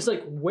wall. I was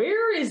like,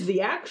 where is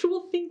the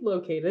actual thing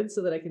located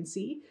so that I can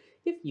see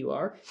if you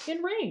are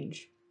in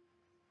range?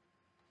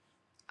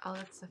 Oh,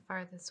 that's the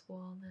farthest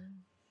wall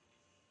then.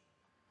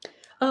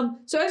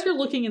 So as you're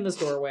looking in this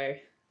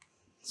doorway,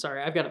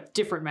 sorry, I've got a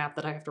different map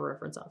that I have to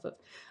reference off of.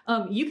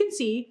 You can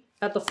see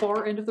at the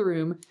far end of the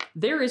room,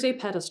 there is a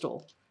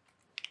pedestal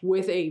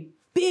with a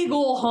big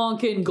ol'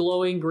 honkin'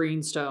 glowing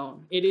green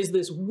stone. It is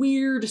this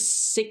weird,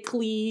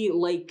 sickly,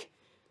 like,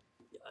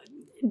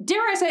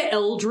 dare I say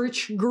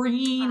eldritch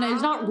green?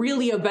 There's not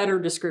really a better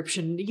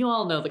description. You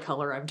all know the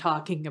color I'm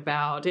talking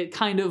about. It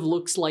kind of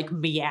looks like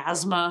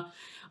miasma.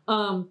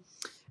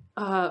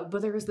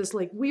 But there is this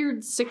like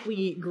weird,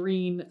 sickly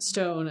green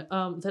stone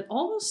that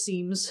almost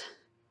seems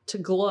to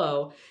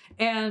glow.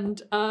 And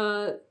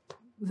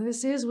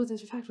this is, in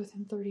fact,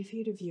 within 30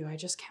 feet of you. I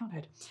just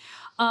counted.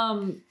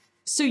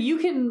 So you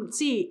can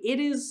see it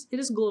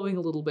is glowing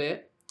a little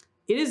bit.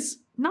 It is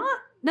not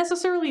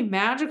necessarily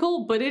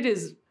magical, but it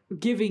is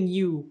giving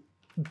you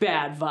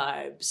bad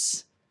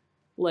vibes.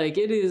 Like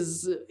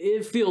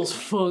it feels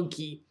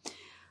funky.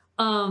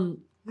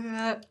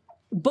 But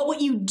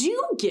what you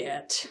do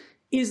get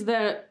is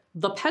that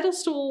the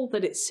pedestal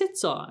that it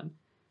sits on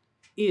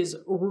is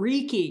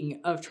reeking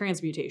of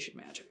transmutation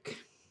magic.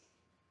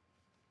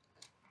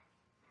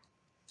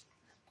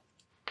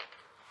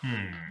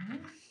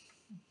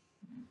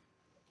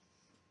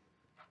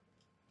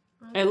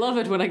 I love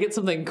it when I get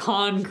something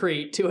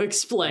concrete to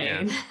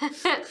explain.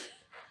 Yeah.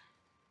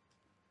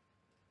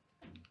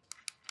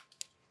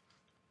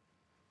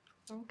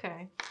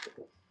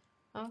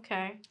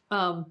 Okay.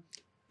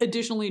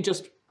 Additionally,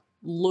 just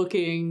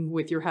looking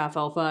with your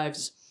half-elf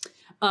eyes,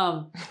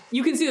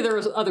 you can see that there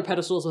are other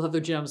pedestals with other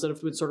gems that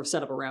have been sort of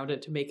set up around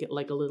it to make it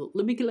like a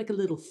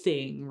little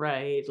thing,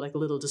 right? Like a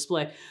little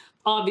display.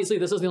 Obviously,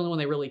 this is the only one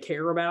they really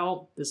care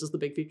about. This is the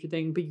big feature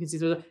thing, but you can see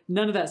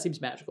none of that seems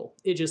magical.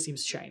 It just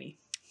seems shiny.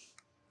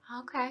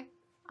 Okay.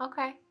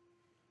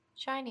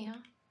 Shiny, huh?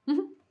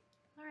 Mhm.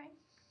 All right.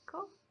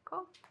 Cool.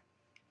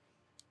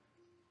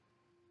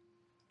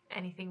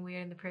 Anything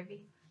weird in the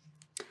privy?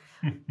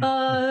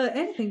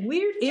 Anything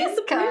weird in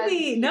the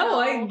privy?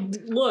 No,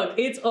 look,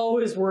 it's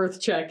always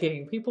worth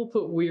checking. People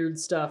put weird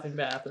stuff in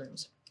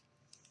bathrooms.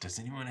 Does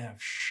anyone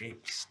have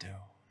shape stone?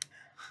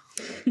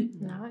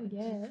 Not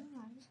yet.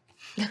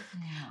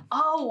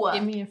 Oh!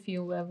 Give me a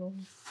few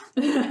levels.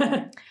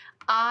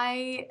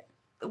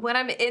 When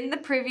I'm in the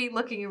privy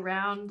looking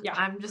around, Yeah.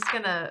 I'm just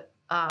gonna,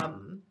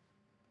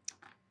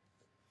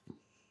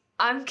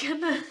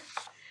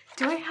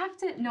 do I have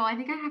to, no, I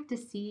think I have to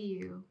see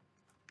you.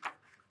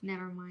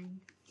 Never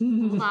mind.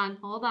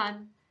 Hold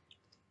on.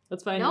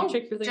 That's fine. No, You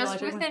check your thing while I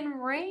just check mine. within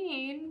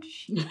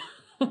range.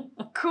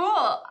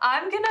 Cool.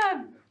 I'm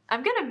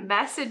gonna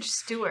message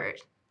Stuart.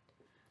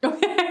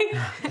 Okay.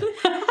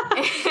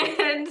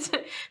 And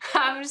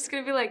I'm just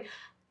gonna be like,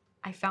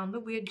 I found the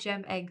weird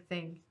gem egg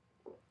thing.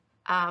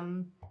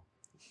 And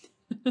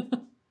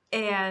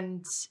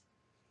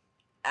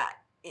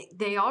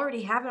they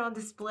already have it on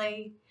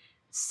display,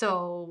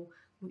 so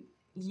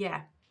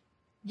yeah,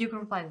 you can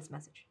reply to this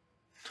message.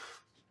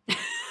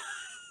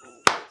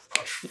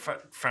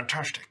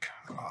 Fantastic.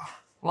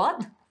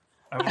 What?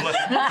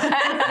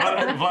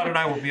 Vlad and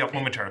I will be up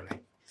momentarily.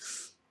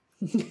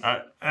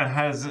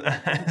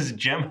 Has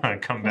Gemma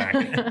come back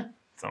at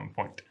some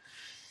point?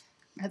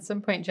 At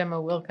some point,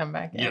 Gemma will come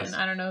back in. Yes.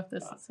 I don't know if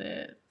this is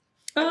it.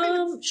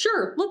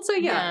 Sure. Let's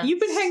say Yeah.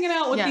 You've been hanging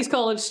out with Yeah. these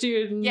college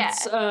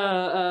students.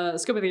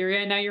 Scum the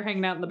area, and now you're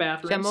hanging out in the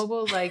bathrooms. Gemma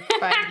will find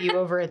you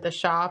over at the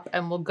shop,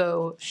 and we'll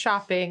go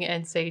shopping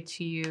and say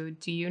to you,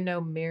 "Do you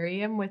know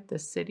Miriam with the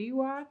City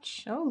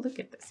Watch? Oh, look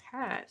at this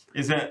hat."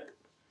 Is that?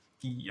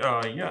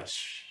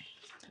 Yes.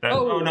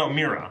 Oh. No,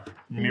 Mira.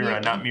 Mira,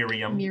 not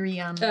Miriam.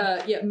 Miriam.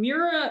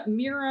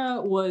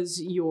 Mira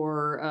was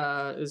your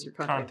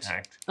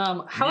contact.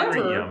 Contact.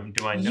 However, Miriam,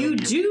 do I know you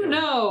do Miriam?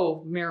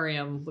 know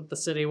Miriam with the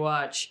City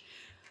Watch.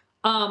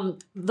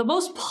 The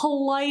most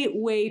polite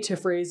way to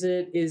phrase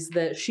it is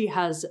that she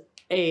has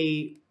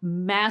a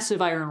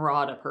massive iron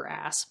rod up her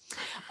ass.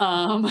 We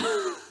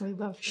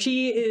love her.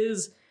 She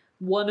is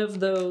one of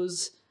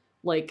those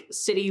like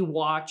City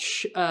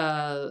Watch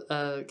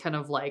kind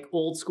of like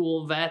old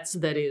school vets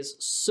that is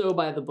so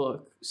by the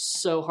book,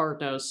 so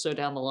hard-nosed, so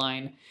down the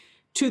line,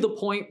 to the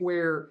point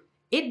where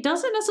it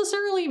doesn't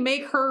necessarily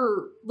make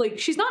her like,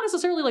 she's not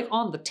necessarily like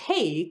on the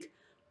take,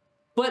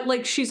 but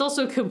like she's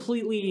also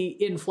completely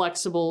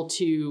inflexible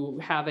to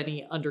have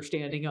any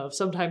understanding of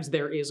sometimes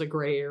there is a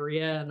gray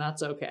area and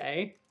that's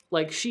okay.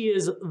 Like she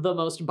is the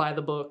most by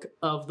the book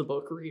of the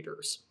book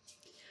readers.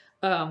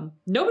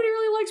 Nobody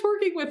really likes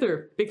working with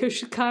her because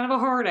she's kind of a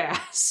hard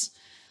ass.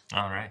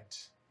 All right.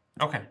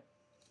 Okay.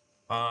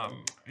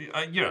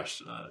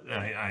 Yes,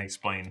 I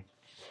explain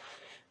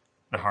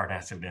the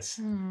hard-assedness.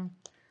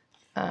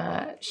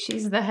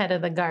 She's the head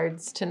of the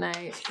guards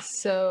tonight,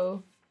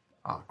 so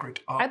Oh,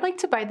 great. I'd like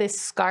to buy this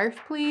scarf,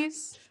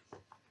 please.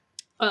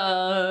 Sorry,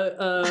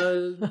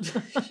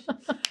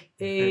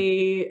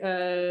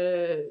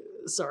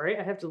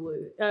 I have to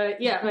lose.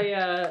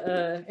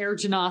 Air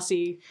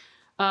Genasi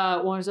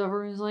wanders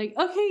over and is like,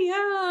 okay,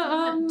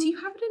 yeah. Do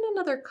you have it in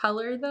another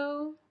color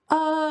though?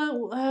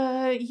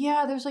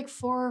 Yeah, there's like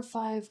 4 or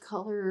 5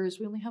 colors.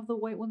 We only have the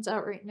white ones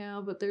out right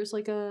now, but there's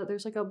like a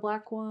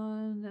black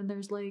one, and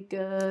there's like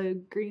a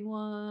green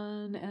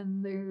one,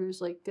 and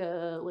there's like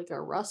a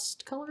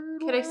rust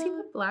colored Could one. I see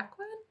the black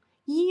one?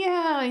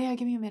 Yeah,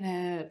 give me a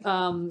minute.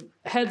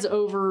 Heads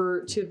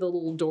over to the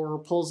little door,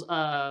 pulls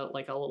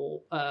like a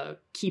little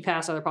key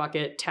pass out of their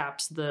pocket,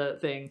 taps the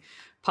thing,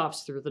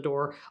 pops through the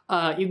door.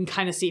 You can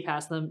kind of see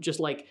past them, just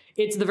like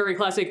it's the very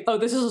classic, oh,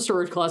 this is a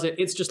storage closet,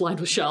 it's just lined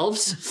with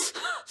shelves.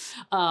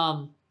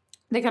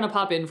 They kind of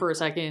pop in for a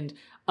second,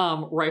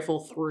 rifle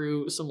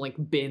through some like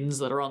bins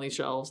that are on these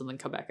shelves, and then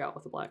come back out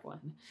with the black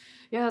one.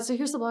 Yeah, so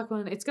here's the black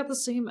one. It's got the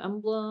same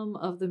emblem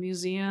of the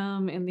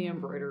museum and the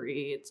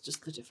embroidery. It's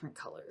just the different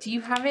color. Do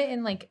you have it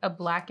in like a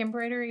black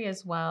embroidery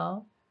as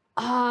well?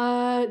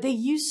 They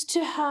used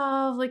to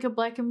have like a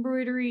black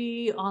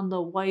embroidery on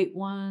the white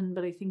one,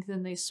 but I think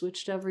then they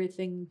switched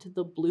everything to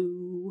the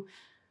blue.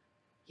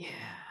 Yeah.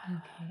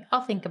 Okay,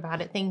 I'll think about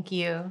it. Thank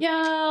you.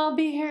 Yeah, I'll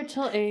be here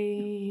till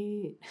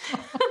 8.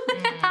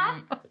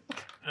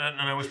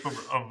 And I whisper,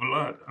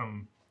 Vlad,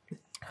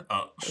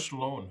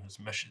 Sloan has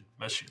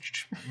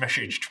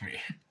messaged me.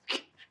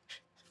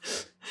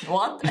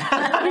 What? We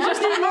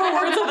just need more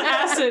words with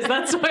S's.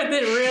 That's when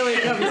it really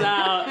comes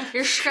out.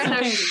 You're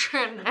gonna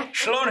shred.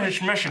 Sloan has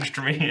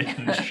messaged me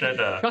and said,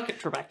 Rocket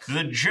Trebek.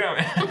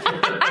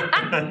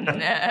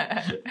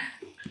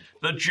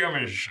 the gem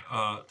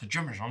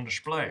is on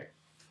display.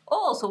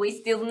 Oh, so we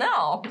still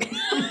know.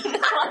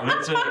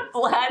 Let's,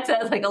 Vlad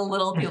says like a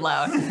little too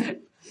loud.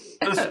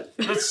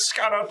 let's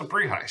scout out the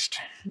pre-heist.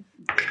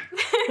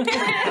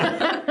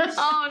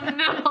 Oh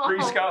no.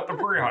 Pre-scout the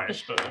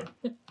pre-heist.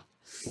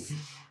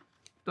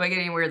 Do I get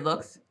any weird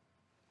looks?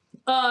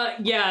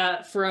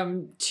 Yeah,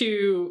 from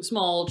 2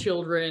 small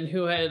children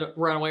who had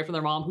run away from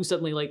their mom, who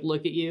suddenly like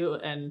look at you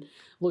and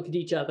look at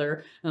each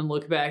other and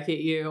look back at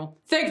you.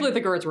 Thankfully,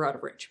 the guards were out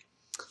of range.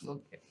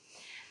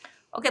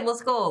 Okay,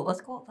 let's go. Let's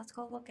go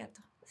look at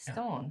the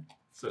stone.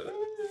 So,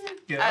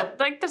 yeah. I'd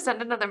like to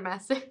send another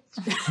message.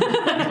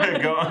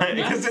 Go on,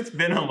 because it's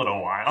been a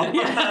little while.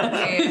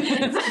 Okay. It's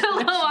been a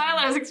little while.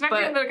 I was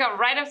expecting them to come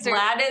right upstairs.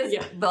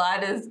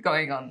 Vlad is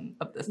going on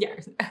up the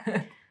stairs.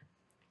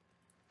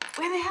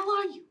 Where the hell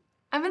are you?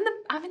 I'm in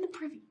the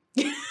privy.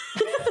 You're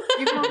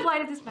gonna reply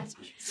to this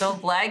message. So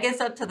Vlad gets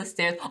up to the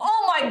stairs.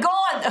 Oh my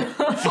god!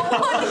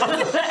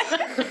 What is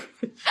that?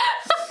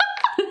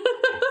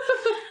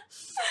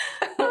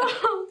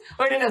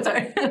 Wait, no,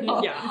 sorry.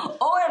 Yeah.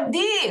 OMD!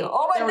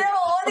 Oh my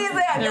devil, what is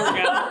that? There we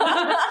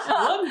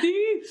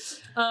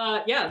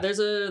go.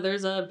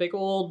 There's a big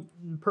old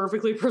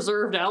perfectly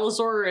preserved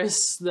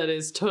Allosaurus that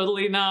is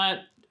totally not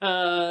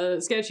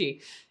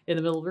sketchy in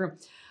the middle of the room.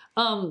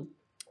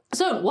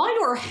 So while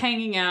you're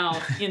hanging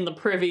out in the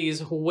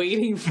privies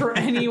waiting for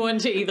anyone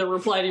to either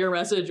reply to your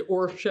message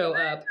or show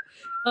up,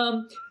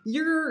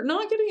 you're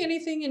not getting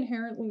anything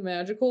inherently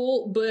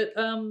magical, but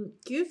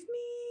give me...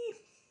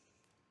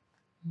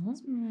 you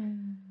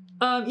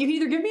can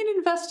either give me an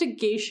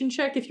investigation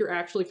check if you're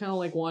actually kind of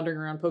like wandering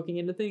around poking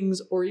into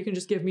things, or you can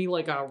just give me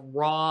like a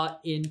raw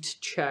int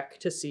check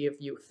to see if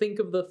you think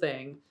of the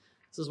thing.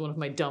 This is one of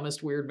my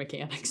dumbest weird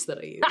mechanics that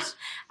I use.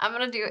 I'm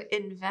gonna do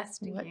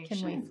investigation. What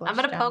can we flush I'm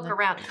gonna down poke the-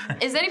 around.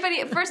 Is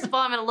anybody? First of all,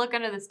 I'm gonna look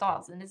under the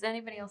stalls. And is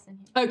anybody else in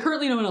here?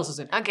 Currently no one else is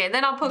in. Okay,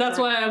 then I'll poke. That's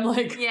around. why I'm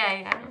like...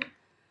 Yeah.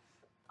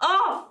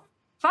 Oh,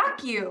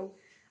 fuck you.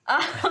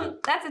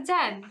 That's a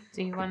 10.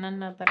 Do you want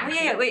another? Oh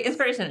yeah, wait,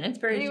 inspiration.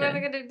 You want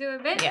to do a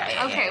bit?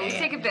 Yeah, Okay, yeah, we'll yeah.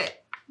 take a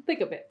bit.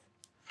 Think of it.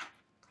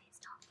 Please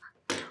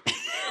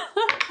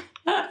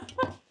don't.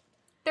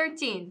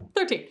 13.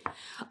 13.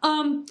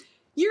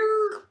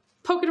 You're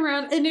poking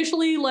around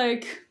initially,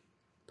 like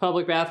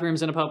public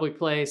bathrooms in a public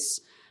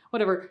place,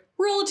 whatever,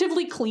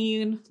 relatively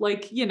clean,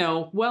 like, you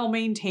know, well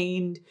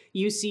maintained.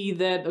 You see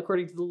that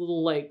according to the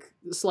little like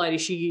slidey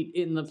sheet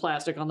in the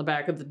plastic on the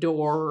back of the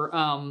door,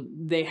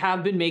 they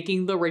have been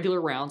making the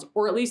regular rounds,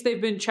 or at least they've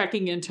been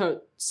checking in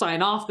to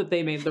sign off that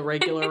they made the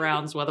regular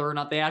rounds, whether or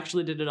not they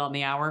actually did it on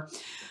the hour.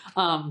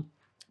 But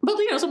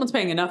you know, someone's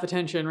paying enough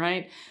attention,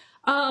 right?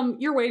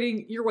 You're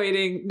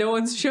waiting. No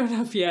one's shown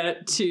up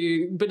yet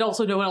but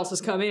also no one else has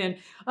come in.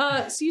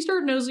 So you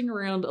start nosing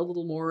around a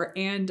little more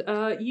and,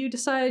 you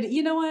decide,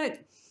 you know what?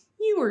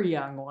 You were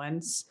young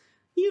once.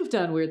 You've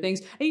done weird things.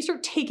 And you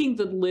start taking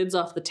the lids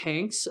off the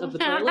tanks of the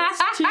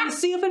toilets to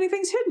see if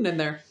anything's hidden in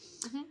there.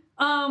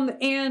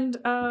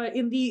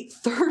 In the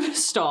 3rd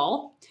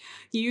stall,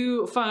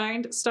 you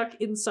find stuck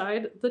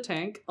inside the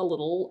tank a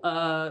little,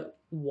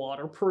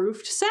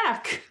 waterproofed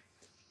sack.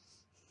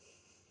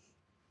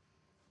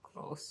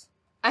 Gross.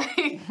 All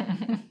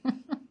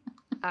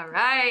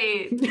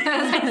right.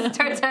 I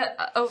start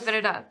to open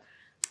it up.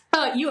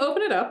 You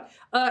open it up,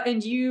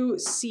 and you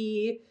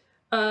see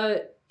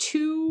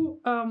two,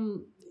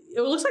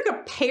 it looks like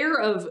a pair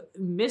of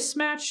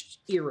mismatched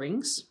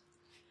earrings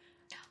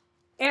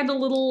and a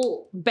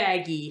little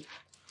baggie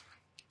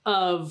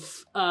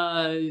of,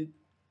 kind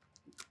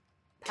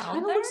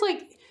of looks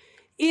like,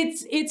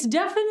 it's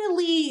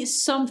definitely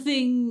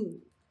something,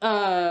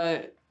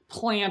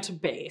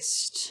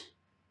 plant-based.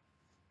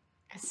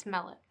 I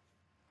smell it.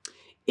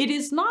 It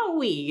is not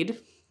weed,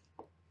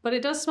 but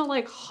it does smell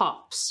like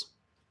hops.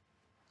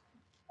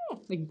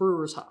 Like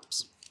brewer's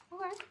hops.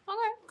 Okay.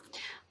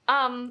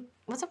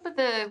 What's up with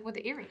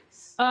the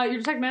earrings? Your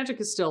detect magic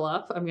is still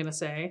up, I'm gonna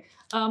say.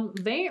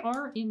 They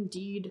are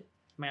indeed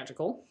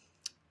magical.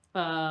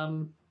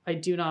 I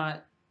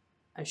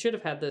should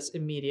have had this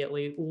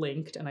immediately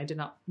linked, and I did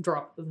not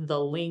drop the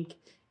link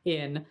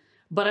in.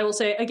 But I will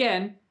say,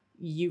 again,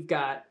 you've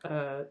got,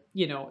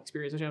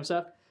 experience with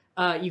stuff.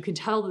 You can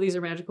tell that these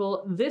are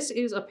magical. This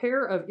is a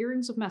pair of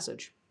earrings of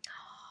message.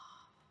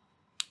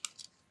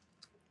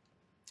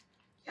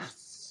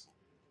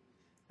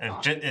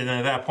 And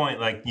at that point,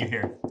 like, you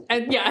hear.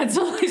 And yeah, and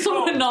suddenly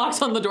someone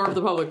knocks on the door of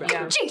the public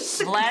bathroom.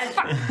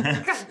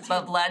 Vlad,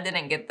 but Vlad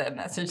didn't get the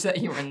message that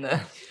you were in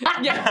the.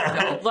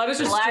 Yeah, Vlad is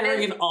just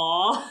staring in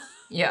awe.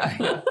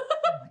 Yeah.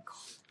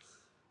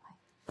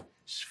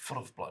 It's full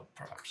of blood,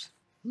 perhaps.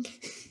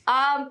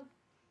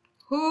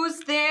 Who's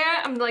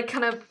there? I'm like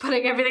kind of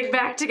putting everything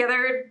back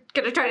together.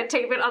 Gonna try to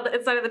tape it on the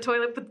inside of the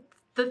toilet, put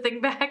the thing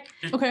back.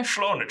 Okay.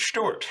 Sloan, it's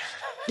Stuart.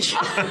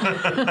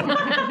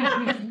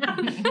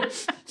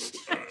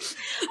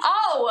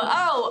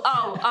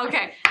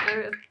 Okay.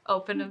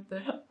 Open up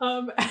the.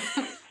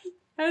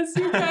 As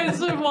you guys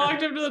have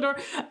walked up to the door,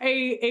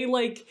 a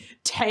like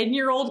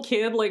 10-year-old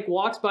kid like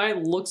walks by,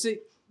 looks at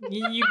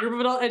you group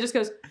of adults, and just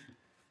goes,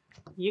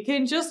 "You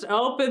can just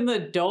open the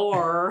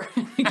door."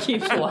 He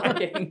keeps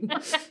walking.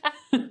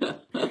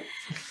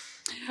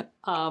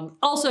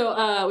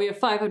 Also, we have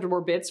 500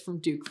 more bits from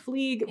Duke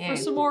Fleeg for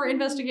some more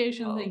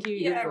investigation. Thank you.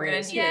 Yeah, we're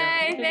gonna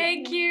Yay!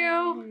 Thank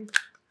you.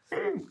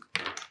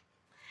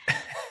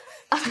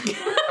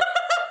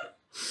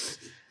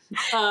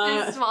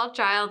 This small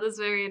child is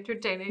very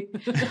entertaining.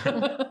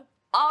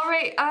 All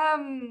right.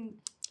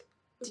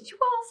 Did you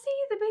all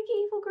see the big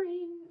evil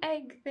green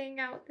egg thing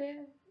out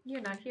there?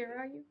 You're not here,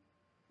 are you?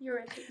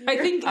 I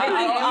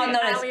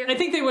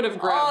think they would have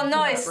grabbed. Oh no,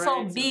 that, it's right?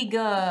 so big.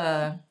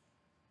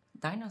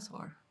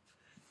 Dinosaur.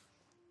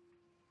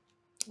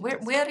 Where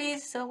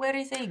is egg? Where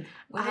is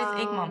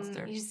egg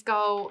monster? You just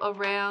go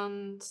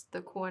around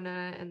the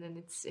corner, and then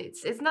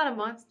it's not a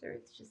monster.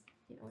 It's just,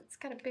 it's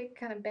kind of big,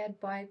 kind of bad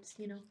vibes.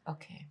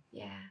 Okay.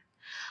 Yeah.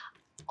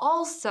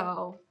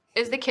 Also,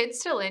 is the kid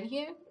still in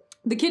here?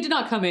 The kid did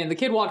not come in. The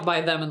kid walked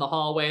by them in the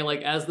hallway,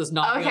 like, as this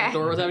knocking on the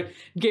door was happening,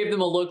 gave them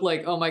a look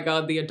like, oh my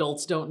god, the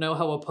adults don't know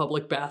how a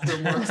public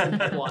bathroom works.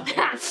 And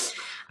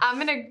I'm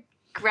gonna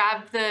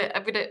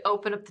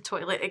open up the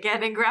toilet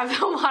again and grab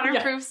the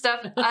waterproof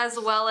stuff, as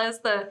well as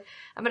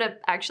I'm gonna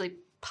actually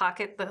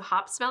pocket the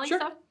hop smelling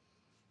stuff.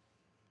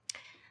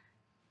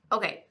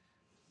 Okay.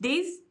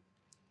 These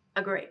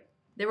are great.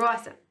 They're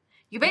awesome.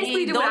 You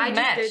basically do what I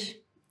just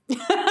did.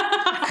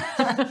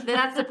 They're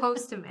not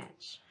supposed to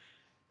match.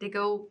 They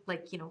go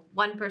like,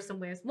 one person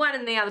wears one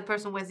and the other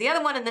person wears the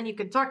other one, and then you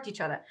can talk to each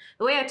other.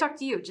 The way I talked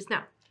to you just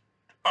now.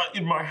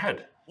 In my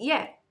head.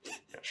 Yeah.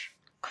 Yes.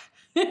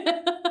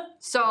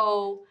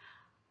 So,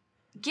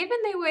 given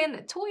they were in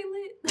the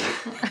toilet,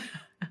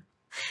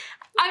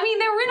 I mean,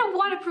 they were in a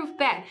waterproof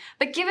bag,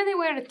 but given they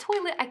were in a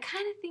toilet, I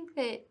kind of think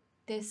that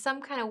there's some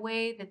kind of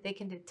way that they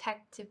can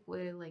detect if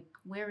we're like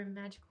wearing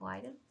magical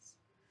items.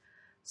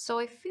 So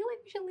I feel like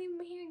we should leave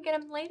them here and get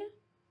them later.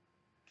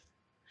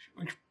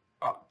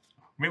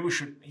 Maybe we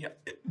should. Yeah,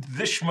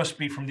 this must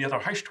be from the other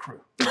heist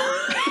crew. That's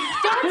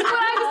what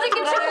I was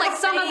thinking too. Like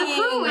some of the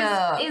crew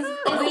is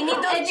we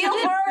need to steal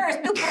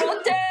first to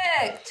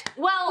protect.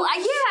 Well,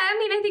 yeah. I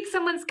mean, I think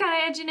someone's kind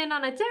of edging in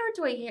on a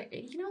territory here.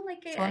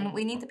 So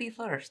we need to be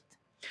first.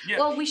 Yeah.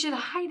 Well, we should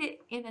hide it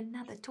in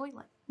another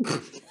toilet.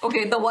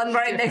 Okay, the one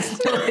right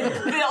next to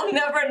it. They'll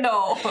never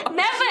know.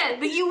 Never.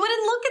 But you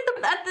wouldn't look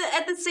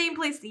at the same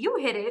place that you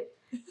hid it.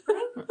 That's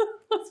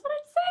what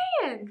I'm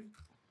saying.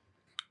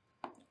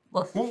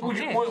 Well,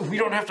 we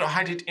don't have to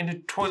hide it in a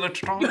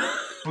toilet at all.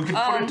 We can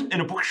put it in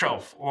a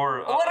bookshelf or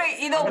a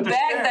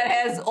bag that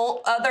has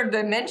all other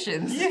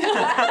dimensions. Yeah.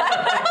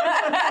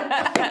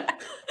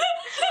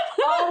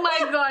 Oh my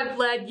god,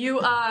 Vlad,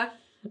 you are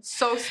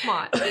so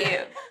smart.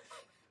 Yeah.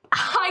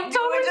 I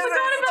totally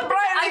forgot about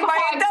that. My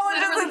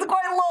intelligence is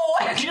quite low,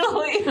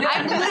 actually.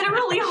 I'm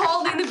literally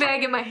holding the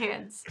bag in my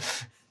hands.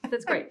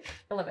 That's great.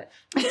 I love it.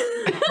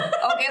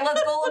 Okay,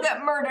 let's go look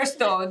at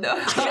Murderstone.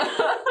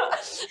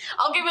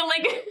 I'll give it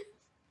like...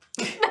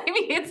 Maybe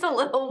it's a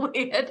little weird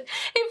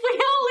if we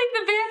all leave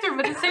the bathroom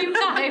at the same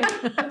time.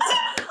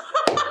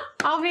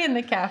 I'll be in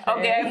the cafe.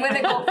 Okay, I'm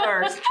gonna go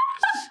first.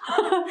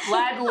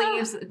 Vlad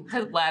leaves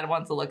because Vlad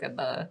wants to look at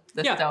the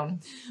Yeah. stone.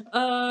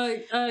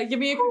 Give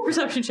me a quick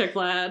perception check,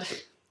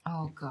 Vlad.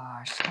 Oh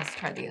gosh, let's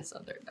try these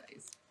other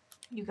dice.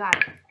 You got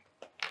it.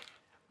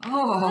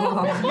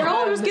 Oh, You're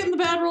all just getting the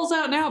bad rolls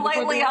out now. before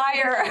slightly the-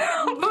 higher.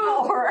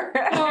 4.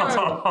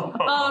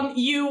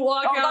 You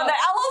walk Oh god, out. the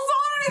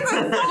Allosaurus is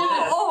so...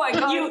 Oh my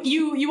god.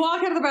 You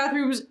walk out of the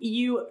bathrooms.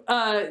 You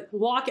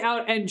walk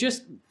out and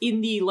just in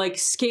the like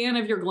scan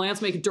of your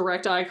glance, make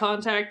direct eye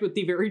contact with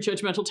the very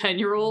judgmental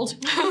 10-year-old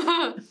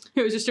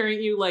who is just staring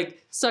at you, like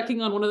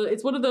sucking on one of the.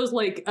 It's one of those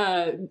like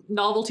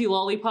novelty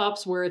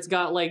lollipops where it's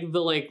got like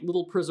the like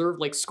little preserved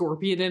like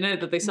scorpion in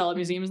it that they sell at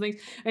museums and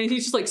things, and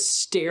he's just like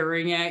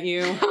staring at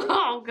you.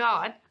 Oh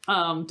God.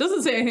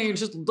 Doesn't say anything.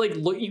 Just like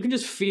look, you can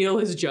just feel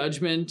his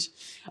judgment.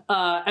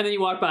 And then you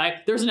walk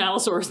by. There's an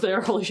Allosaurus there.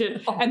 Holy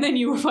shit! Oh. And then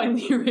you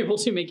finally are able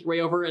to make your way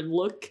over and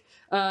look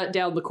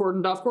down the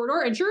cordoned off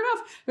corridor. And sure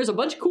enough, there's a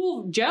bunch of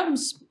cool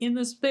gems in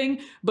this thing.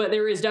 But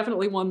there is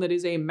definitely one that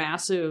is a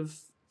massive,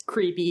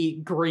 creepy,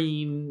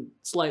 green,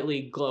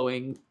 slightly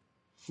glowing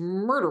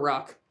murder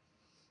rock.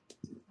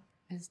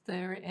 Is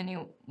there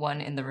anyone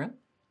in the room?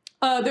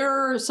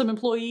 There are some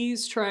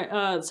employees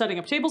setting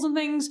up tables and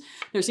things.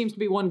 There seems to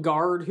be one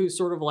guard who's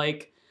sort of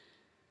like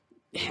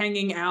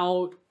hanging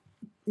out,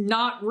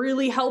 not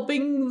really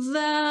helping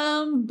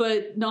them,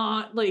 but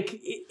not like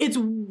it's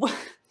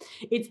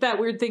that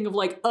weird thing of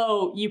like,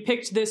 oh, you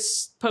picked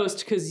this post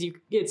because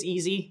it's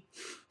easy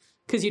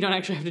because you don't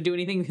actually have to do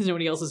anything because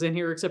nobody else is in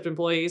here except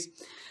employees.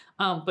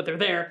 But they're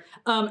there.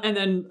 And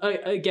then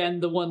again,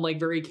 the one like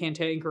very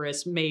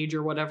cantankerous mage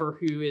or whatever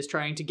who is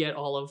trying to get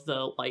all of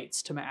the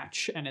lights to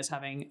match and is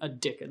having a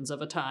dickens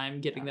of a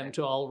time getting them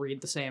to all read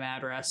the same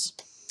address.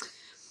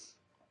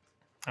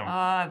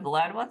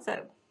 Vlad wants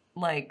to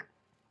like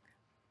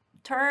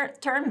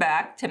turn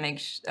back to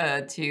make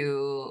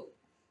to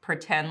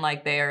pretend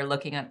like they are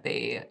looking at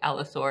the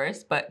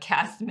Allosaurus, but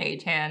cast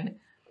Mage Hand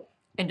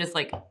and just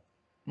like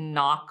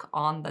knock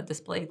on the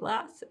display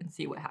glass and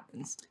see what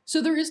happens.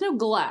 So there is no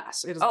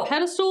glass. It is a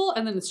pedestal,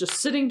 and then it's just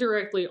sitting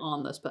directly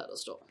on this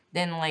pedestal.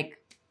 Then like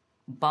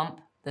bump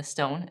the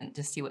stone and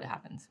just see what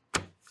happens.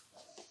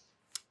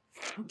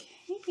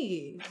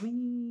 Okay.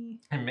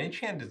 And Mage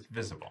Hand is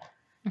visible.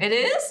 It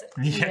is?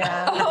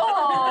 Yeah.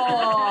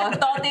 Oh,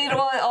 thought it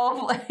was.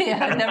 Oh,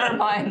 yeah. Never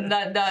mind.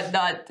 Not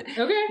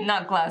Okay.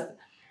 not glass.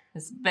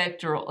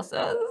 Spectral.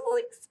 So it's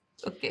like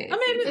okay. I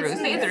mean,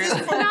 see through.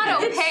 It's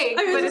not opaque,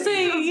 I but was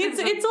saying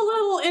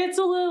it's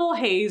a little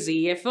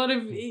hazy. If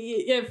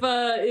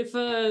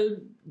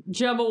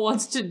Gemma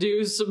wants to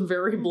do some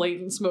very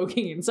blatant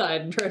smoking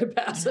inside and try to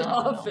pass it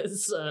off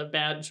as a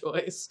bad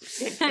choice.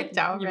 Get kicked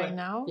out You right might-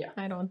 now? yeah.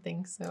 I don't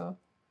think so.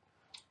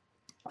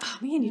 Oh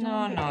man, you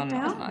don't No, want to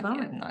get kicked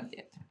out? not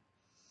yet.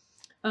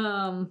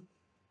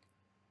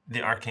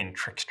 The arcane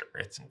trickster,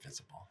 it's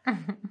invisible.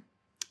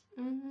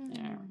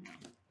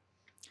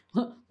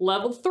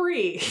 Level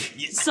 3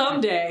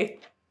 someday.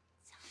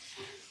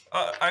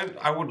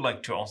 I would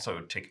like to also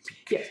take a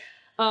peek.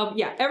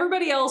 Yeah.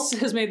 Everybody else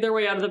has made their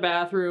way out of the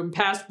bathroom,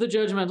 past the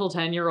judgmental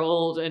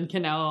 10-year-old, and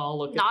can now all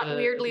look not at the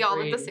weirdly all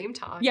at the green. same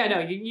time. Yeah, no,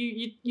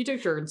 you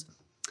took turns.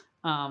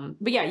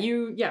 But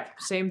yeah,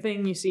 same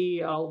thing. You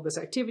see all of this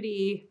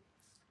activity,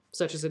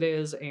 such as it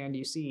is, and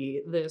you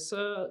see this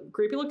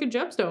creepy looking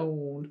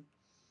gemstone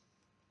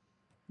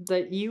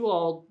that you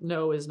all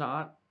know is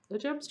not a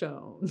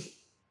gemstone.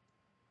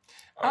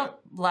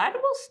 Vlad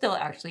will still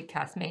actually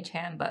cast Mage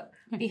Hand, but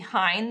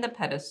behind the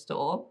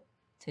pedestal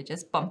to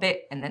just bump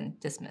it and then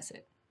dismiss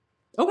it.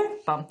 Okay.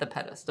 Bump the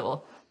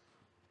pedestal.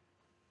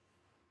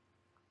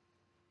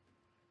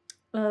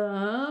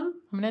 I'm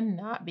gonna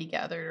not be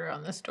gathered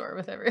around this door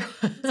with everyone.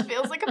 This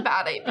feels like a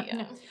bad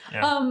idea.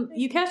 Yeah.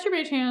 You cast your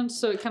mage hand,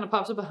 so it kind of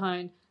pops up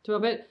behind to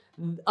bump it.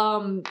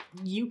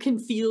 You can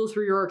feel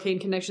through your arcane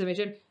connection to the mage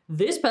hand.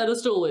 This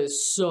pedestal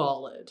is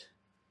solid.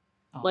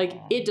 Like,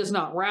 it does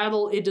not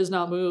rattle, it does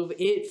not move.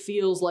 It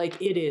feels like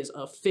it is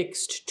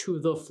affixed to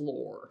the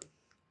floor.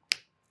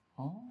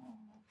 Oh,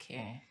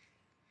 okay.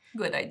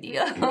 Good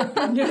idea.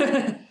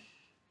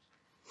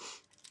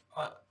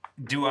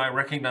 Do I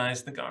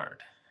recognize the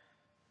guard?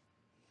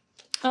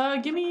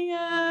 Give me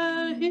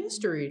a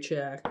history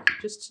check,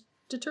 just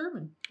to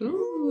determine.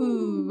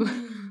 Ooh.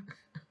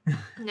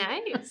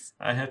 Nice.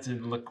 I have to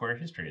look where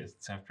history is.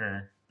 It's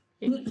after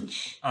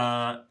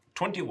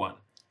 21.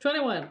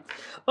 21.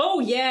 Oh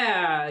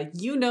yeah,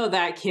 you know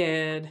that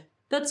kid.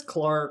 That's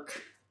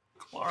Clark.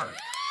 Clark.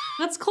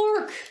 That's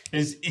Clark.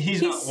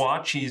 He's not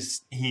watch,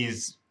 he's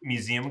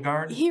museum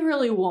guard? He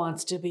really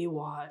wants to be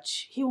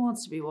watch. He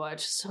wants to be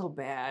watched so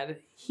bad.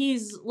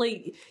 He's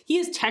like, he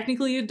is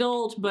technically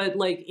adult, but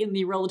like in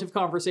the relative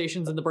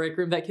conversations in the break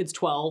room, that kid's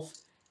 12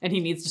 and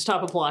he needs to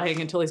stop applying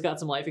until he's got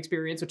some life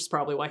experience, which is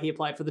probably why he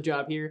applied for the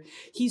job here.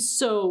 He's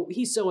so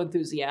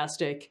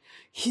enthusiastic.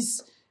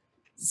 He's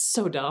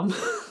so dumb.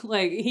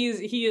 Like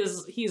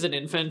he's an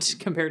infant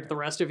compared to the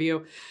rest of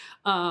you.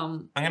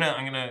 I'm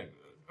gonna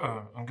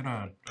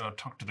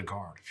talk to the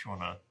guard if you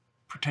wanna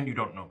pretend you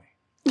don't know me.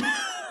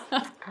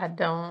 I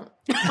don't.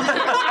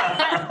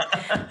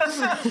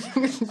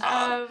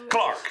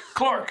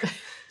 Clark.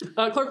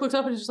 Clark looks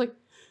up and is just like,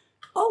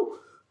 oh,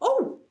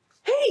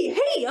 hey,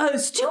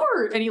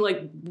 Stuart, and he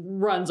like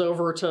runs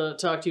over to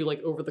talk to you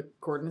like over the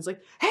cord, and it's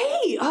like,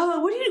 hey,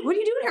 what are you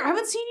doing here? I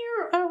haven't seen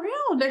you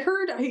around. I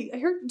heard.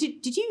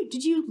 Did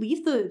you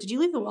leave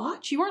the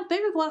watch? You weren't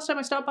there the last time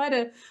I stopped by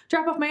to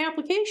drop off my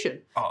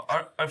application.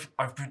 I've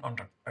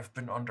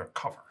been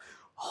undercover.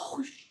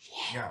 Oh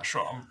shit. Yeah,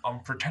 sure.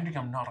 I'm pretending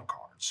I'm not a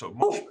guard. So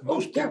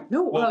How can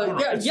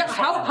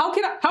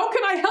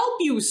I help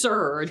you,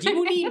 sir? Do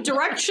you need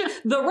direction?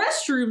 The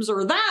restrooms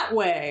are that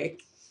way.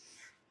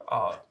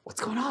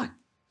 What's going on?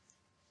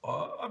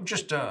 I'm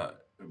just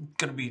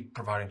gonna be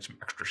providing some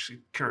extra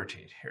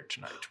security here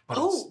tonight, but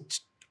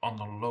it's on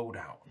the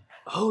lowdown.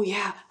 Oh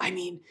yeah, I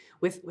mean,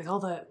 with all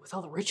the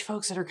rich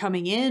folks that are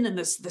coming in, and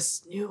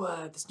this new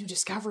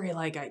discovery,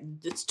 like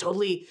it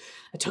totally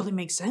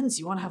makes sense.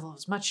 You want to have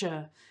as much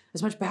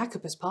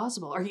backup as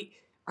possible. Are you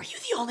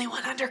the only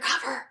one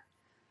undercover?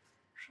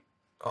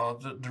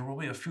 There will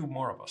be a few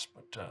more of us,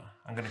 but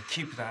I'm gonna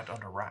keep that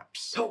under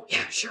wraps. Oh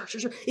yeah, sure.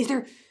 Is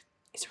there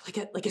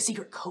like a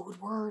secret code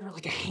word or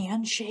like a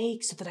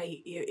handshake so that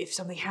if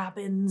something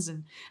happens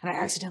and I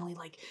accidentally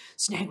like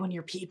snag one of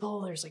your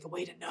people, there's like a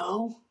way to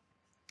know?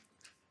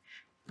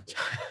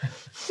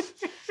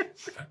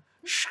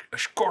 A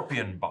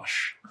scorpion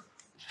bush.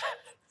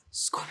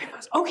 Scorpion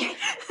bush. Okay.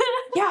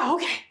 Yeah.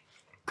 Okay.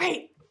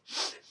 Great.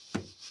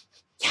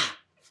 Yeah.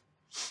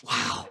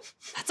 Wow.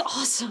 That's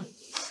awesome.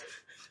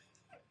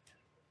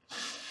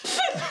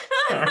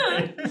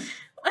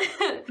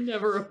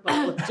 Never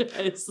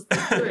apologize.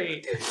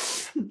 Great.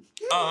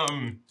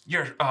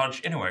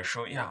 Anyway,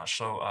 so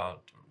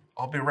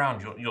I'll be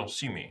around. You'll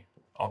see me.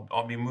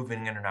 I'll be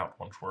moving in and out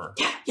once we're.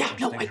 Yeah.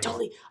 No, I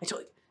totally.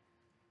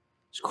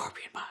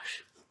 Scorpion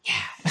bush.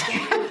 Yeah.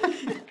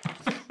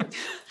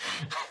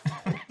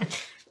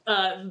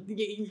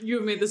 You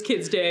have made this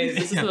kid's day.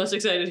 This is the most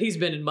excited he's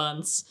been in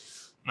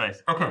months.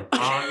 Nice. Okay.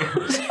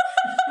 Just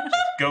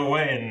go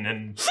away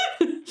and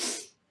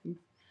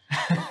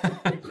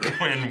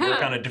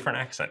work on a different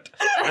accent.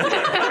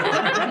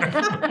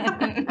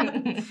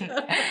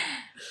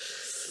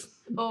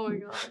 Oh my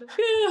god.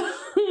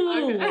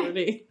 Oh,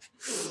 Lordy.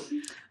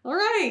 All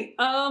right.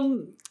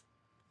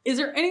 Is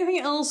there anything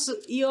else,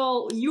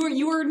 y'all?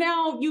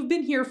 You've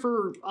been here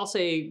for, I'll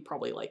say,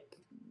 probably like,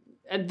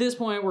 at this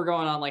point we're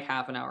going on like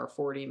half an hour,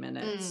 40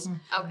 minutes.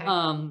 Okay.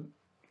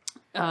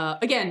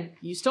 Again,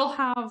 you still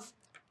have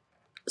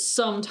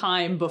some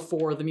time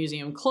before the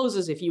museum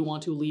closes if you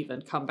want to leave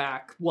and come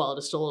back while it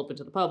is still open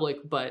to the public,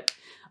 but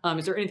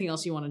is there anything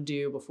else you want to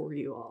do before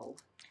you all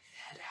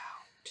head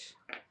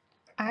out?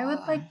 I would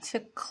like to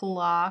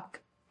clock.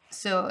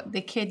 So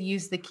the kid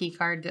used the key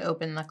card to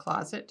open the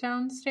closet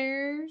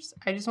downstairs.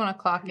 I just want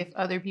to clock if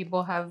other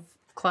people have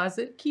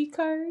closet key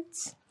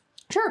cards.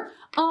 Sure.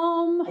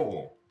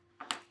 Go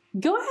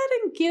ahead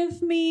and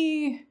give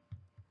me.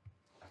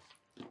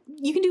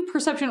 You can do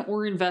perception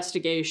or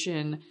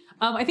investigation.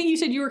 I think you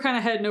said you were kind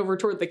of heading over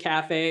toward the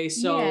cafe,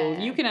 so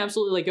you can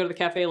absolutely like go to the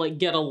cafe, like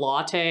get a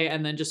latte,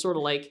 and then just sort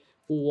of like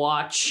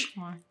watch,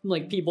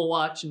 like people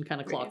watch and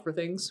kind of clock for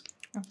things.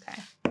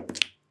 Okay.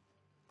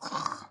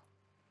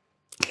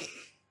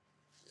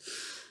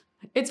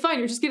 It's fine.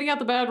 You're just getting out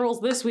the bad rolls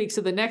this week,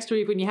 so the next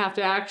week when you have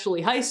to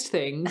actually heist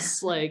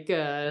things, like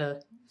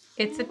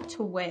it's a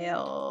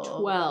 12.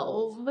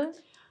 12.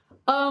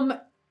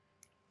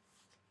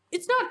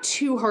 It's not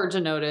too hard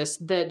to notice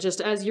that just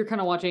as you're kind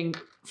of watching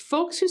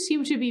folks who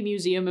seem to be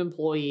museum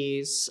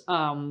employees,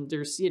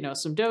 there's,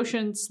 some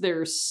docents,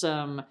 there's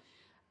some,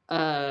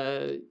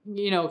 a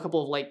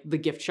couple of like the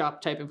gift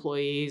shop type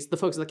employees, the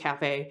folks at the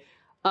cafe,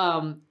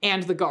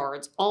 and the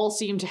guards all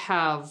seem to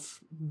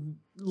have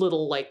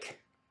little like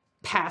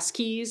pass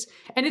keys.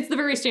 And it's the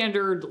very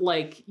standard,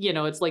 like,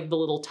 it's like the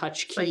little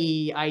touch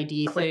key like,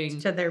 ID thing.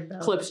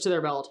 Clipped to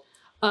their belt.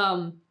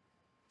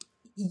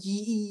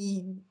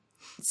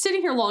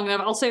 Sitting here long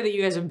enough, I'll say that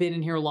you guys have been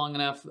in here long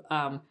enough.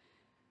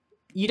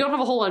 You don't have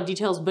a whole lot of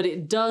details, but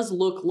it does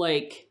look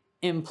like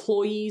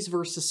employees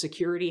versus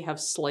security have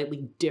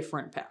slightly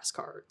different pass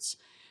cards.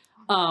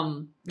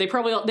 They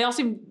all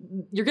seem,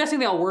 you're guessing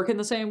they all work in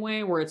the same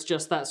way, where it's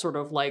just that sort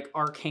of like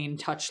arcane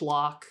touch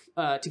lock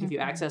to give you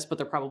access, but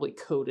they're probably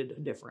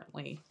coded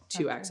differently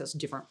to access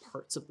different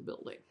parts of the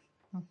building.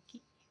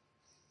 Okay.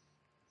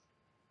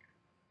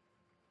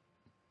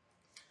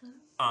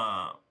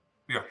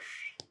 Yes.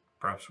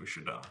 Perhaps we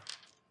should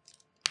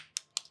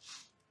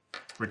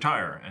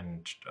retire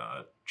and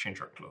change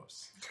our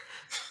clothes.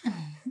 I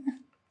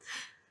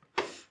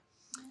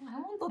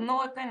want to know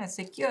what kind of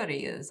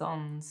security is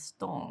on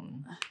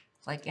Stone.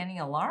 Like any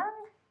alarm?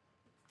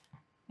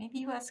 Maybe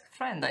you ask a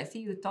friend. I see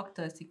you talk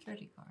to a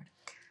security guard.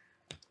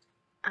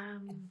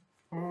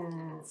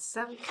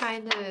 Some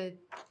kind of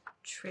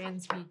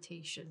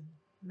transmutation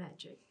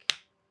magic.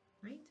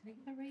 Right? Did I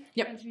get that right?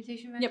 Yep.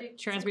 Transmutation magic? Yep,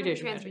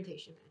 transmutation magic.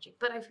 Transmutation magic.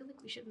 But I feel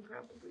like we shouldn't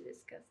probably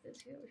discuss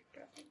this here. We should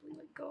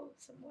probably go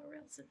somewhere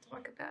else and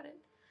talk about it.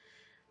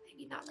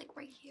 Maybe not like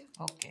right here.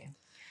 Okay.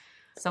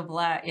 So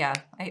Vlad,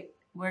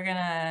 we're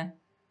gonna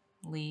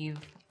leave.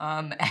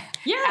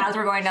 Yeah. As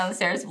we're going down the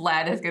stairs,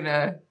 Vlad is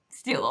gonna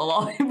steal a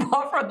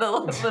lollipop from the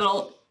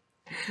little.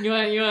 You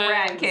want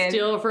Rat to kid.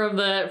 steal from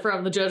the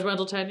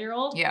judgmental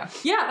 10-year-old? Yeah.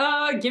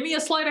 Yeah. Give me a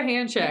sleight of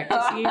hand check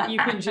to see if you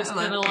can just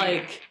kind of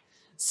like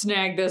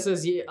snag this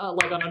as you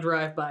like on a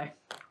drive-by.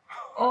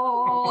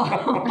 Oh.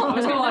 I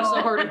was gonna laugh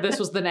so hard if this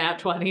was the nat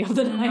 20 of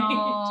the night.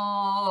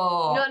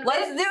 No.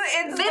 Let's do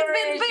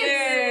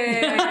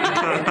inspiration.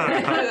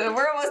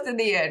 We're almost in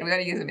the end. We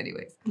gotta use them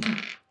anyways.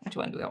 Which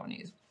one do I want to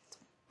use?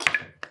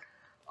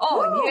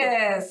 Oh, Woo!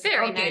 yes.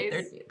 Very okay,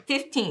 nice.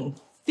 15.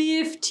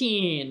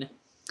 15.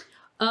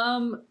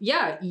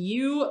 Yeah,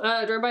 you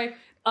drive by.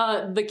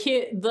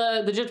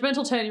 The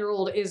judgmental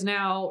 10-year-old is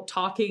now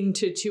talking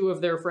to two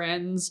of their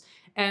friends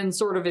and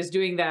sort of is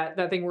doing that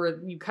thing where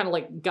you kind of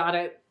like got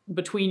it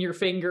between your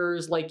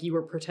fingers like you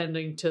were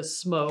pretending to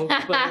smoke,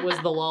 but it was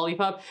the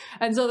lollipop.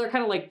 And so they're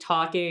kind of like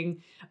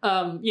talking,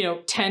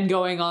 10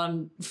 going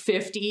on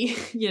 50,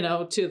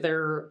 to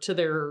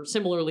their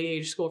similarly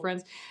aged school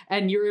friends.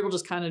 And you're able to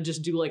just kind of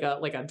just do like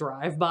a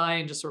drive-by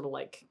and just sort of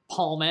like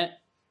palm it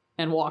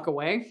and walk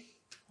away.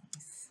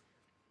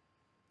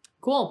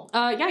 Cool.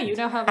 You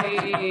now have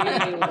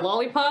a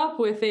lollipop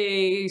with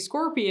a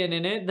scorpion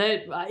in it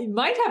that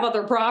might have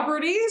other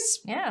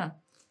properties. Yeah.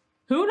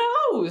 Who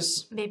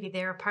knows? Maybe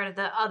they were part of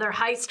the other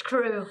heist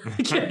crew.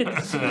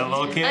 That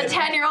little A kid.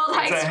 10-year-old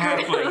It's a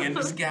heist crew. halfling in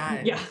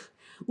disguise. Yeah.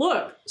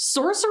 Look,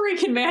 sorcery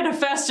can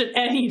manifest at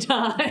any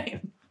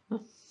time.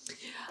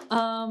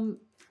 But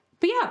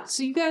yeah,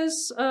 so you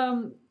guys,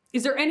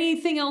 is there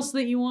anything else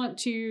that you want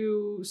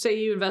to say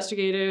you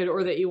investigated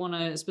or that you want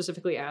to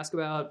specifically ask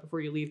about before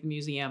you leave the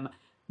museum?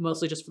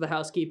 Mostly just for the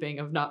housekeeping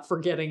of not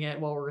forgetting it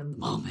while we're in the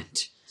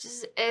moment.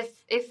 Just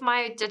if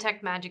my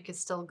detect magic is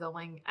still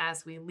going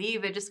as we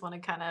leave, I just want to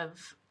kind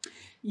of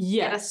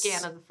get a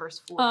scan of the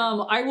first floor.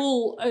 I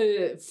will,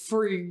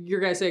 for your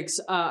guys' sakes,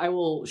 I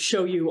will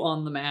show you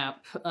on the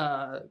map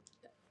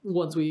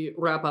once we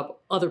wrap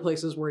up other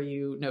places where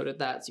you noted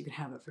that, so you can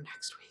have it for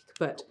next week.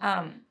 But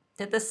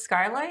Did the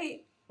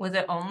skylight, was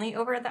it only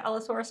over the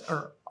Allosaurus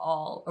or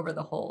all over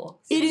the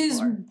whole it is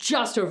floor?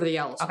 just over the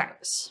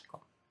Allosaurus. Okay.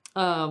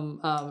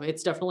 Cool.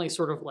 It's definitely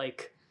sort of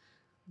like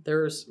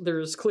there's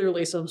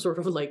clearly some sort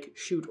of like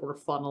chute or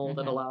funnel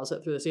that allows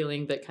it through the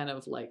ceiling that kind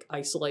of like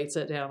isolates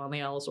it down on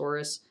the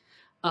Allosaurus.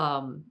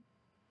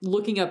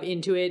 Looking up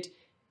into it,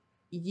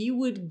 you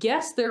would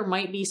guess there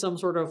might be some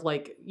sort of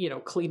like,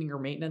 cleaning or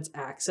maintenance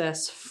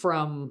access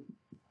from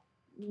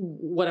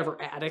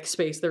whatever attic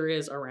space there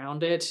is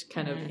around it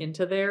kind of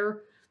into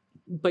there,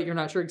 but you're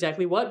not sure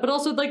exactly what. But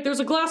also, like,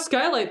 there's a glass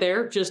skylight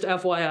there, just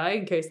FYI,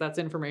 in case that's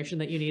information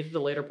that you need at a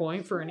later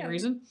point for any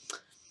reason.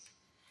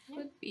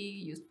 Would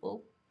be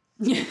useful.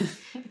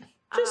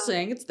 Just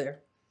saying, it's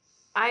there.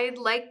 I'd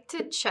like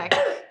to check,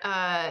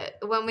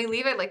 when we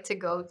leave, I'd like to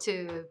go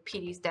to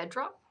PD's dead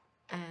drop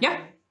and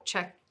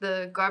check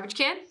the garbage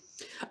can.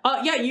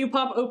 You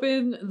pop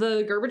open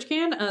the garbage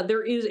can.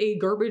 There is a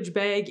garbage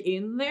bag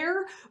in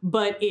there,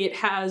 but it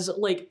has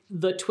like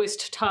the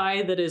twist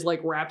tie that is like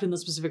wrapped in the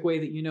specific way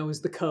that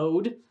is the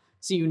code.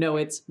 So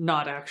it's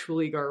not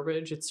actually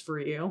garbage. It's for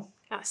you.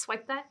 Gotta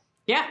swipe that?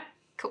 Yeah.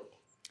 Cool.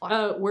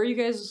 Where are you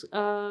guys?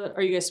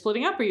 Are you guys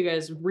splitting up? Or are you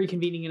guys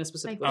reconvening in a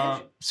specific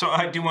location? So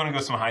I do want to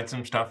go hide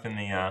some stuff in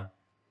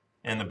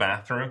the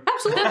bathroom.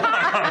 Absolutely.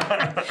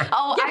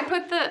 I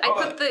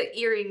put the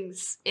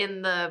earrings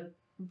in the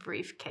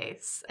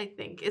briefcase, I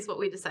think, is what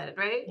we decided,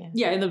 right?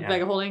 Yeah, in the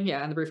bag of holding.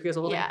 Yeah, in the briefcase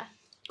of holding. Yeah.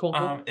 Cool.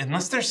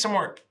 Unless there's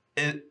somewhere.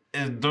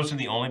 Those are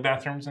the only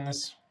bathrooms in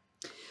this?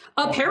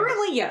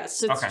 Apparently,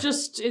 yes.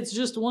 It's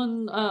just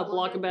one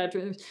block of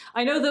bathrooms.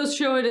 I know those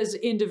show it as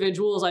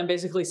individuals. I'm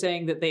basically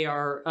saying that they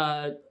are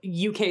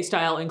UK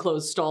style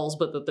enclosed stalls,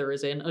 but that there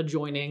is an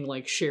adjoining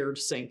like shared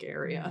sink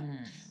area.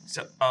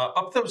 So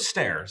up those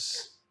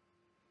stairs,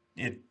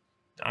 if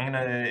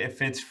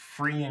it's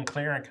free and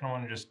clear, I kind of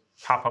want to just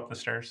pop up the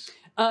stairs.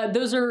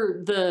 Those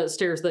are the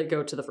stairs that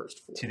go to the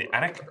first floor. To the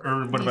attic,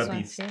 or what about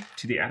ones, these? yeah.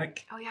 To the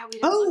attic? Oh yeah, we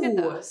didn't look at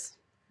those.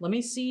 Let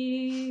me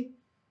see.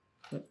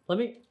 Let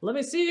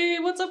me see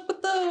what's up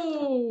with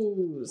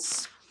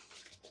those.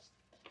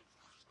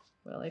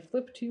 Well, I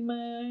flip to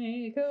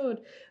my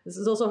code. This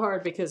is also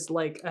hard because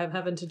like I'm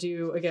having to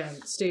do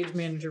again stage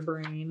manager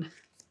brain.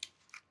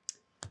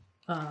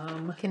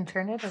 Can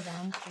turn it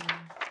around.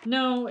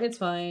 No, it's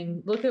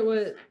fine. Look at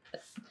what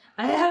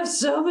I have.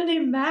 So many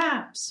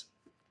maps.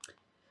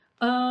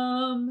 Give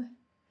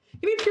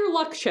me a pure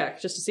luck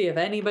check just to see if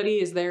anybody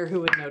is there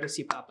who would notice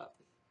you pop up.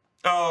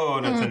 Oh,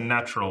 that's a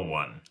natural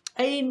one.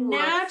 A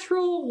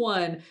natural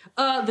one.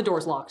 The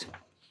door's locked.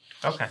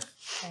 Okay.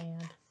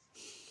 And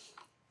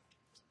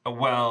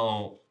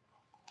Well,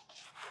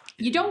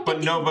 You don't. but get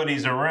the-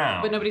 nobody's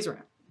around. But nobody's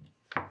around.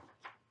 I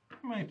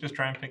might just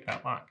try and pick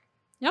that lock.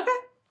 Okay.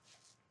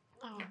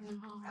 Oh no.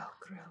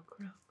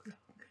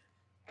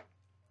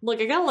 Look,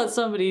 I gotta let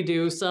somebody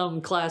do some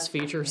class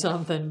feature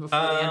something before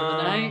the end of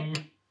the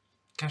night.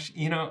 Gosh,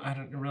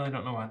 I really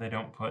don't know why they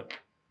don't put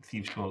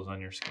thieves tools on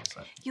your skill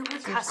set. You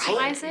could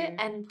customize it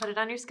and put it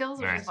on your skills,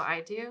 which Nice. is what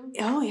I do.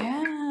 Oh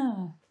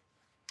yeah.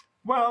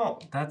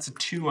 Well, that's a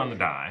 2 on the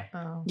die.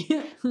 Oh.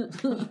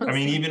 I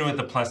mean, even with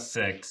the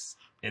 +6,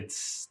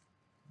 it's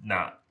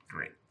not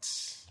great.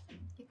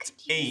 You could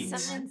Eight.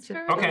 use some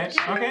Okay,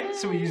 inspiration. okay.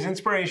 So we use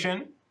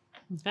inspiration.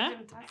 Okay.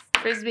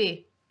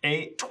 Frisbee.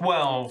 8,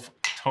 12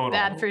 total.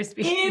 Bad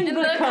frisbee. In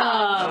the cup,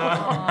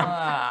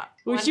 Ah.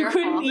 which you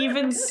couldn't Wonderful.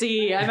 even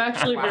see. I'm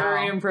actually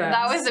very Wow. impressed.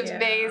 That was Yeah.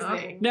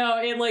 amazing. No,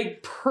 it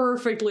like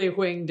perfectly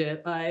winged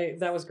it.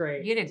 That was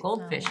great. You get a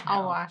goldfish.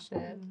 I'll now. wash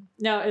it.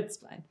 No, it's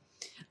fine.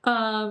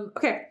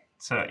 Okay,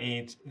 So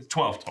 8,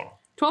 12 total.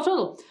 12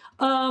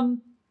 total.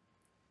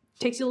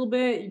 Takes you a little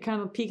bit, you're kind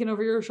of peeking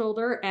over your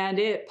shoulder, and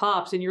it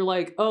pops, and you're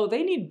like, oh,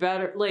 they need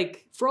better.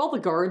 Like, for all the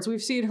guards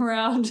we've seen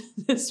around,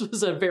 this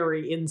was a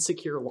very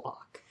insecure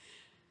lock.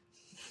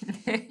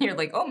 You're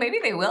like, oh, maybe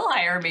they will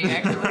hire me,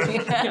 actually.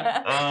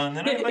 And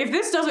then I'd like, If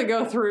this doesn't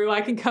go through,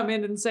 I can come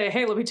in and say,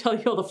 hey, let me tell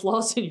you all the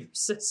flaws in your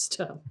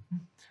system.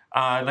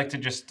 I'd like to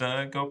just go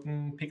up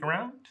and peek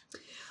around.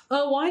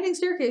 A winding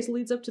staircase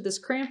leads up to this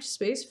cramped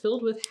space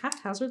filled with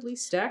haphazardly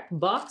stacked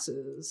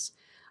boxes.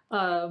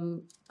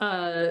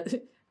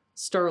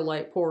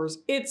 Starlight pours.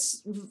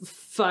 It's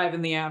 5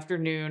 in the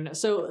afternoon,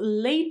 so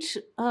late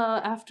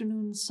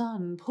afternoon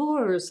sun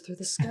pours through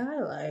the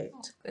skylight.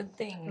 Good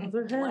thing.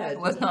 Overhead.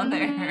 What was on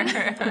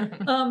there?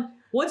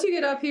 Once you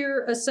get up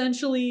here,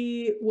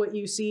 essentially what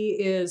you see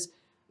is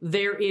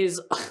there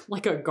is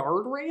like a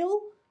guardrail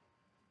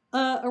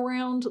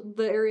around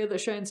the area that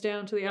shines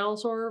down to the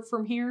Allosaur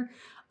from here.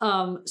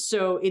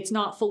 So it's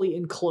not fully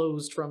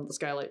enclosed from the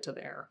skylight to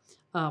there.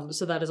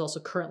 So that is also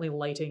currently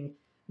lighting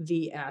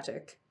the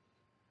attic.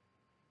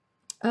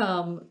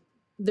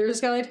 There's a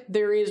skylight.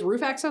 There is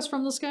roof access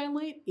from the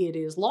skylight. It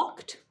is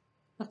locked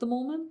at the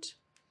moment.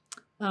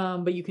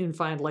 But you can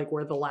find like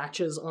where the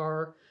latches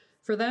are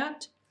for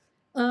that.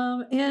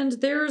 And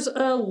there's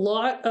a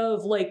lot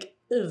of like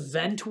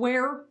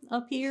eventware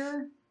up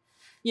here.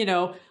 You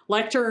know,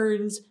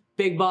 lecterns,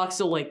 big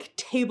box of like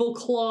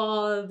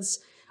tablecloths,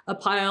 a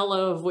pile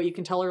of what you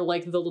can tell are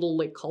like the little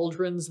like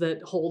cauldrons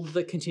that hold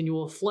the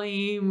continual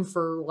flame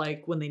for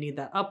like when they need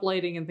that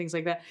uplighting and things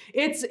like that.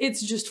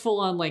 It's just full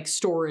on like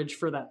storage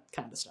for that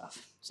kind of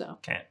stuff. So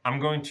Okay, I'm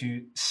going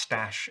to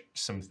stash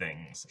some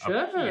things up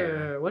here.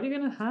 sure. What are you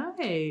gonna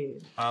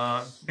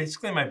hide?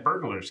 Basically my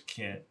burglar's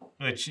kit,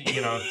 which,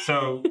 you know,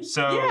 so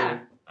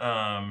Yeah.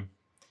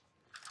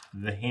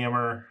 the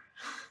hammer,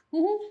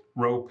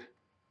 rope,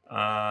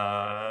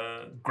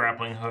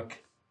 grappling hook,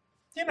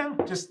 you know,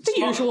 just The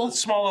usual.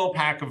 small little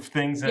pack of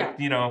things that, Yeah.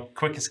 you know,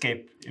 quick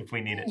escape if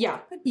we need it. Yeah,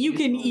 you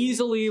can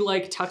easily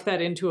like tuck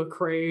that into a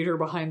crate or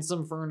behind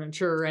some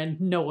furniture, and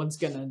no one's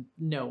gonna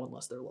know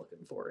unless they're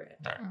looking for it.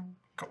 All right.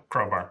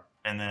 Crowbar,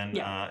 and then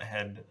Yeah.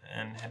 head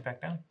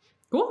back down.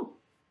 Cool.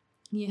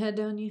 You head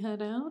down, you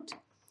head out.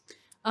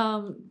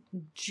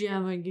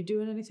 Gemma, you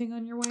doing anything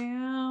on your way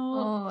out?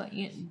 Oh,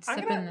 you I'm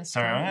sip gonna- in the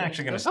Sorry, I'm stone.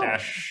 actually going to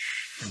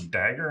stash a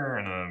dagger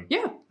and a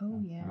Yeah.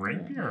 Oh, yeah.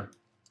 rapier.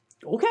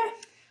 Okay.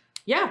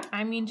 Yeah.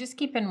 I mean, just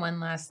keeping one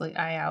last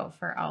eye out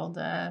for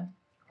Alda.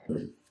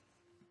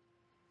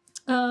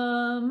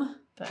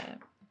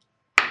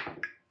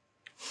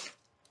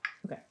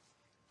 But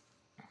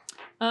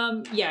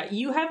Yeah,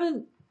 you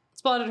haven't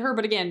spotted her,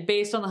 but again,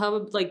 based on the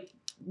hub, like,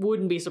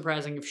 wouldn't be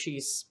surprising if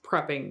she's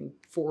prepping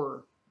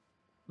for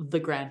the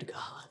grand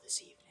gala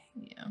this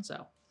evening. yeah.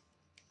 So,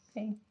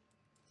 Okay.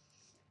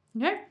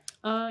 okay.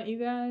 You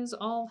guys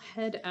all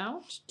head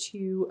out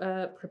to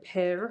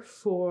prepare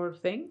for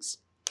things.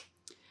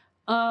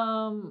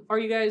 Are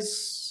you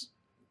guys?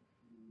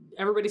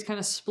 Everybody's kind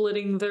of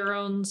splitting their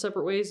own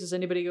separate ways. Is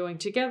anybody going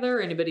together?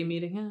 Anybody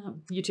meeting up?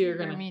 You two are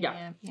gonna.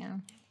 Yeah. Yeah.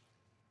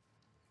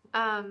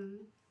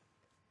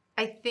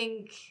 I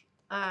think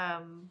I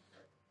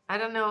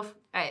don't know if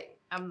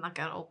I'm not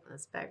gonna open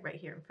this bag right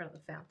here in front of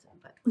the fountain,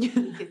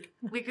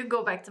 but we could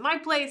go back to my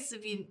place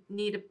if you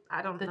need a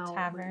I don't The know.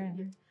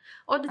 tavern.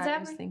 Or the I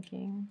was tavern.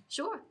 thinking.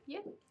 Sure, yeah.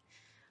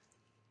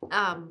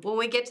 When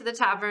we get to the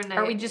tavern,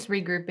 Are we just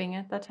regrouping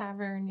at the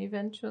tavern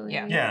eventually?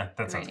 Yeah. Yeah,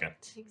 that sounds Right.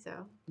 good. I think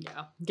so.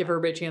 Yeah. Give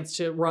everybody a chance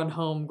to run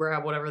home,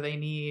 grab whatever they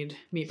need,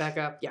 meet back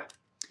up. Yeah.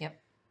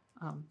 Yep.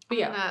 But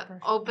yeah. I'm gonna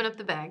perfect. open up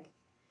the bag,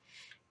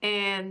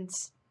 and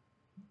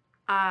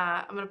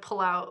I'm gonna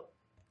pull out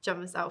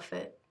Gemma's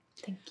outfit.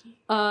 Thank you.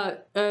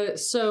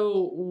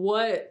 So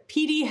what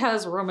PD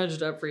has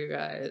rummaged up for you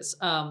guys,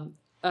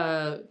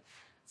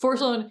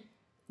 Forslone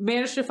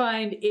managed to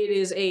find it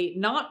is a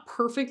not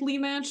perfectly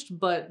matched,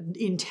 but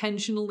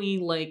intentionally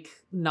like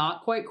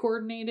not quite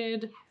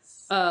coordinated,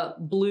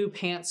 blue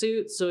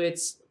pantsuit. So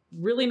it's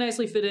really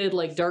nicely fitted,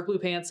 like dark blue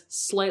pants,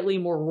 slightly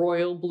more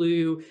royal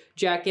blue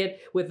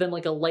jacket with then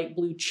like a light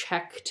blue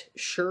checked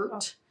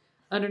shirt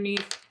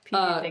underneath.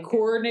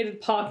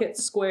 Coordinated pocket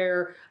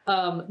square.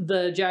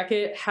 The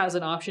jacket has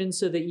an option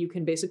so that you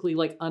can basically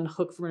like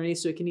unhook from underneath,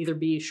 so it can either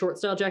be short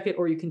style jacket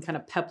or you can kind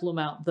of peplum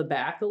out the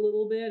back a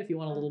little bit if you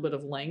want a little bit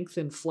of length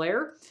and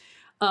flare.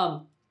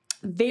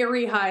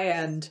 Very high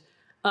end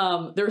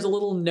There's a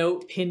little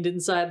note pinned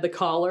inside the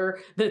collar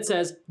that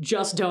says,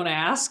 "Just don't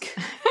ask."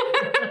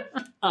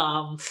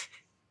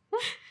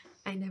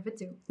 I never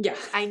do. Yeah.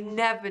 I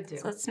never do.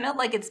 So it smelled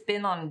like it's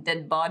been on a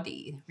dead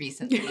body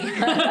recently.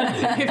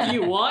 If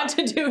you want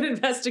to do an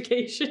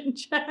investigation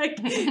check,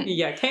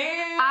 you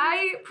can.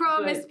 I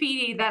promised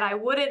Petey that I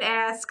wouldn't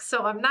ask,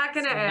 so I'm not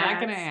gonna ask.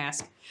 Not gonna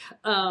ask.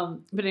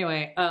 But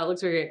anyway,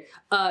 looks very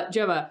great.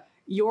 Gemma,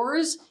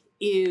 yours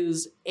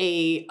is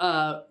a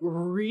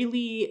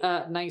really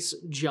nice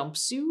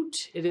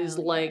jumpsuit. It is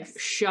like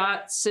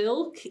shot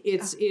silk.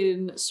 It's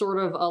in sort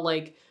of a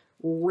like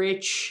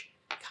rich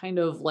kind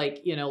of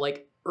like, you know,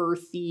 like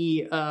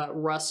earthy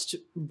rust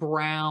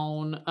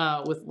brown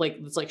with like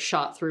it's like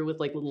shot through with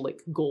like little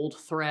like gold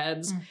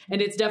threads.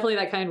 And it's definitely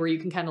that kind where you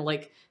can kind of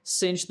like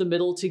cinch the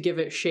middle to give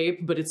it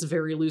shape, but it's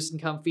very loose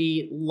and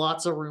comfy,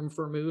 lots of room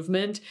for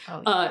movement.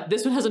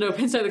 This one has a note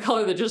inside the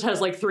collar that just has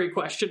like 3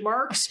 question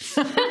marks.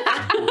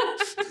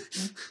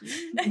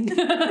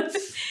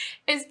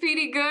 Is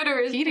Petey good or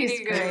is Petey's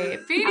Petey good?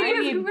 great. Petey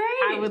is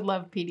great. I would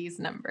love Petey's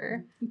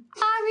number.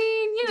 I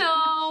mean, you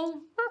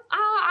know,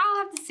 I'll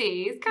have to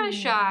see. He's kind of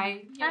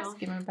shy. You know. Ask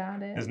him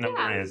about it. His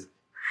number is.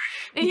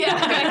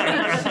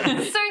 Yeah. Certain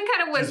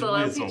kind of whistle.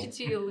 I'll whistle. teach it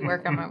to you.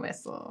 Work on my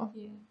whistle.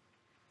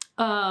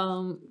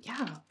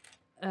 Yeah.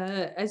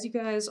 As you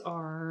guys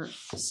are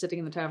sitting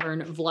in the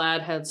tavern,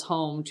 Vlad heads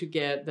home to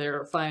get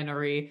their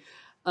finery.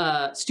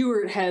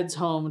 Stuart heads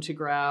home to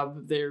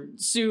grab their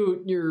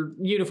suit, your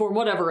uniform,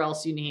 whatever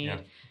else you need. Yeah.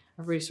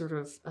 Everybody sort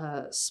of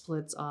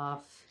splits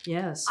off.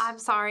 Yes. I'm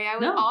sorry. I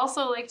would No.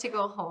 also like to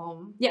go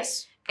home.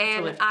 Yes.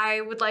 And Absolutely.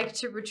 I would like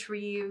to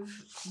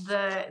retrieve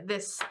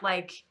this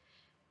like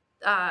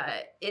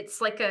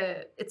it's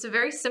a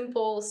very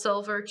simple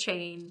silver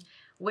chain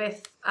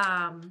with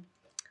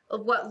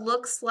what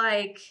looks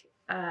like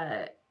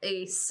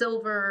a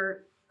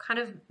silver kind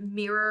of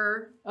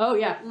mirror Oh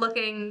yeah.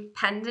 looking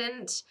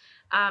pendant.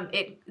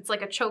 It's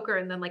like a choker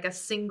and then like a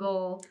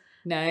single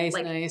Nice,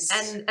 like nice.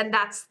 and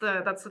that's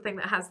the thing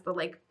that has the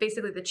like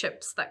basically the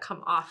chips that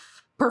come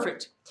off.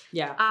 Perfect.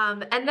 Yeah.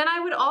 And then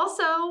I would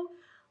also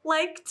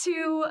like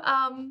to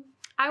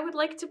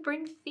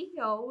bring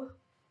Theo,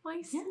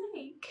 my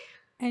snake.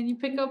 And you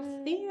pick up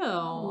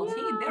Theo.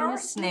 See, there are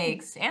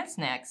snakes and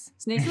snacks.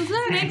 Snakes and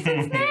snacks. Snakes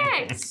and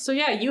snacks. So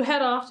yeah, you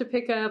head off to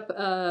pick up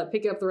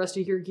the rest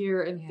of your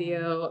gear and Yeah.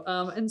 Theo.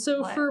 And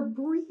so What? for a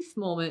brief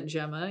moment,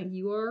 Gemma,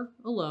 you are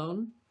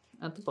alone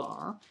at the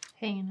bar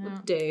Hanging with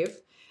out. Dave.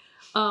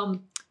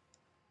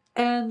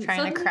 And Trying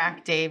suddenly- to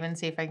crack Dave and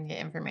see if I can get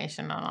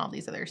information on all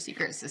these other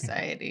secret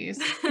societies.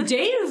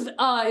 Dave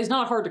is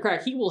not hard to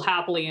crack. He will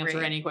happily answer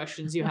Great. any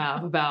questions you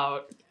have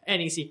about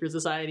any secret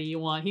society you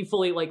want. He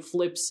fully like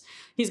flips.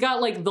 He's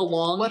got like the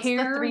long What's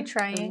hair. the 3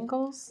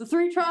 triangles? The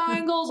 3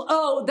 triangles.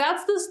 Oh,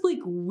 that's this like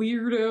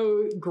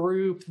weirdo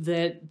group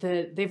that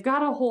they've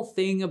got a whole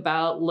thing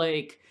about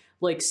like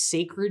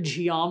sacred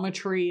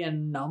geometry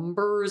and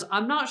numbers.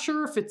 I'm not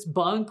sure if it's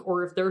bunk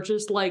or if they're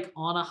just like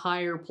on a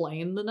higher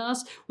plane than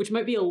us, which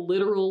might be a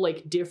literal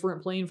like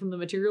different plane from the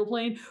material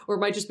plane, or it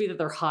might just be that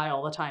they're high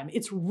all the time.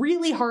 It's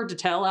really hard to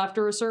tell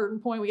after a certain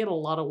point. We get a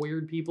lot of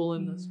weird people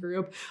in this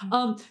group.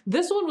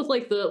 This one with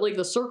like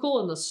the circle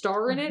and the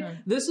star in it,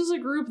 this is a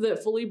group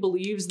that fully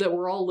believes that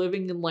we're all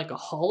living in like a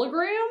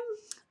hologram.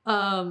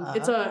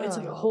 It's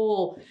like a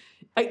whole.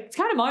 It's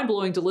kind of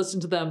mind-blowing to listen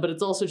to them, but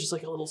it's also just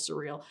like a little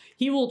surreal.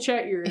 He will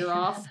chat your ear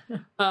off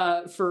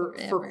for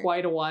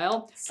quite a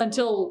while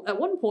until at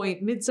one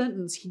point,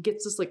 mid-sentence, he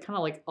gets this like kind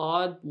of like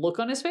odd look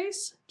on his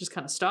face, just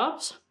kind of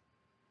stops.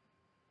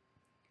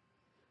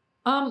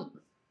 Kind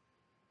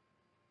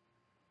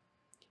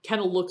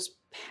of looks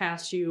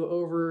past you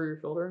over your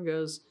shoulder and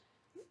goes,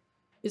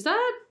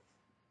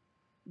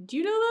 do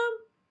you know them?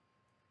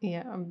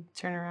 Yeah, I'm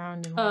turning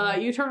around.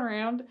 And You turn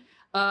around,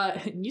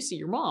 and you see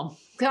your mom.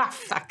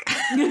 fuck.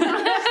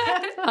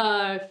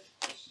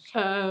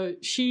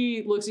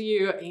 She looks at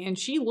you and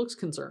she looks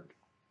concerned.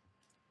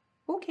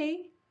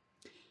 Okay.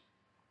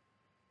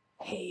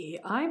 Hey,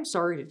 I'm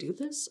sorry to do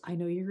this. I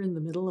know you're in the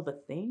middle of a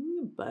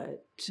thing,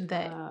 but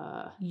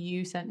That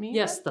you sent me?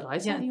 yes, that I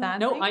sent you. that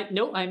No, thing?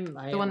 I'm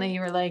The one that you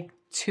were like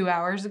 2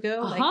 hours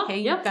ago? Like, hey,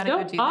 you've yep, got to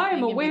go do that I'm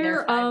thing and be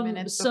there aware. 5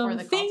 minutes before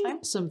the call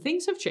time? Some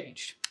things have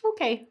changed.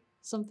 Okay.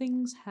 Some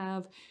things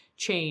have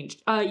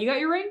changed. You got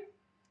your ring?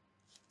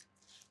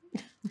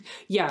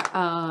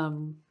 Yeah.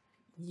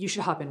 You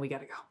should hop in. We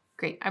gotta go.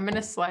 Great. I'm going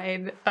to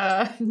slide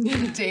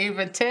Dave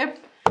a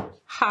tip,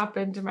 hop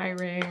into my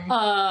ring.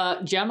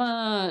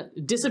 Gemma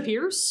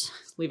disappears,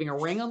 leaving a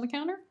ring on the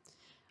counter.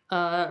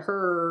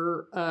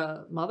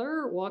 Her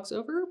mother walks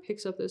over,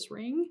 picks up this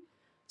ring,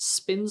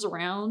 spins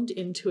around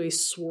into a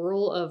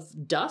swirl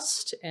of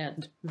dust,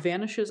 and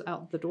vanishes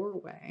out the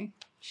doorway.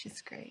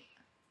 She's great.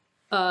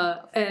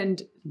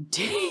 And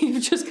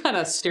Dave just kind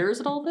of stares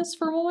at all this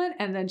for a moment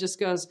and then just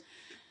goes,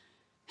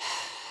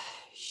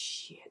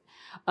 shit.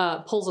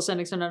 Pulls a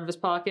sending stone out of his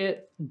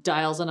pocket,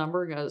 dials a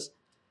number, goes,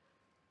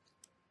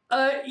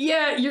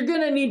 yeah, you're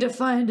gonna need to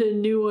find a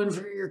new one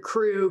for your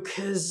crew,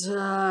 because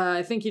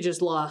I think you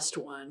just lost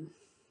one.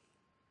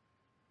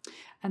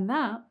 And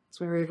that's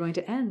where we're going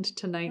to end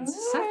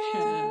tonight's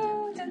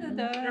section.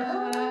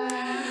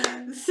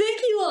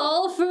 Thank you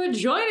all for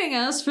joining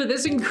us for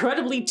this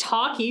incredibly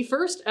talky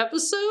first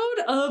episode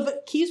of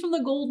Keys from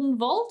the Golden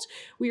Vault.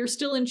 We are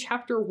still in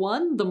Chapter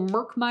 1, the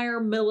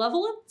Murkmire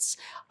Malevolence.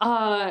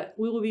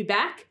 We will be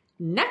back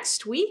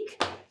next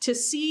week to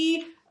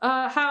see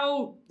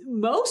how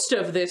most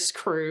of this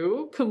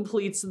crew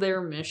completes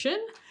their mission,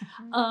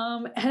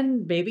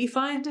 and maybe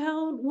find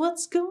out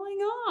what's going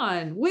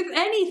on with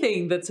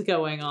anything that's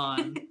going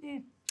on.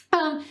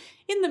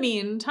 In the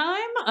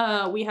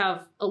meantime, we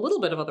have a little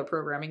bit of other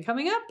programming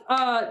coming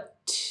up.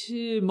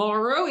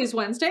 Tomorrow is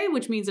Wednesday,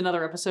 which means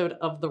another episode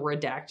of the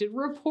Redacted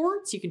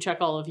Reports. You can check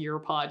all of your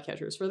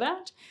podcatchers for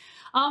that.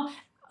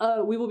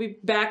 We will be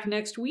back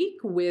next week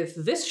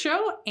with this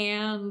show,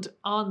 and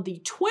on the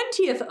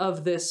 20th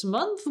of this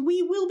month,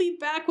 we will be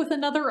back with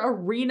another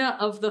Arena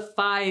of the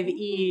 5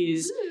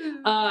 E's.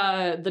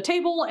 The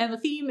table and the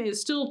theme is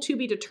still to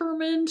be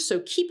determined, so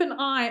keep an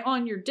eye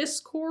on your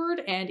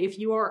Discord, and if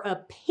you are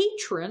a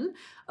patron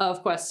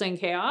of Quests and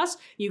Chaos,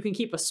 you can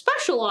keep a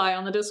special eye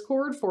on the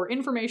Discord for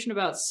information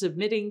about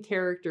submitting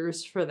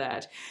characters for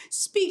that.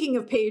 Speaking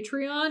of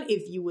Patreon,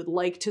 if you would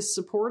like to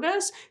support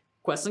us,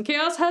 Quests and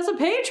Chaos has a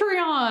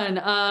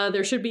Patreon.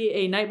 There should be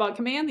a Nightbot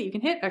command that you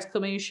can hit,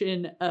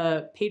 exclamation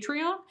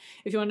Patreon,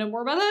 if you want to know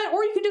more about that,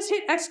 or you can just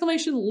hit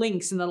exclamation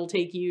links, and that'll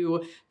take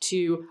you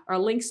to our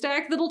link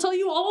stack that'll tell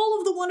you all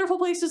of the wonderful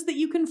places that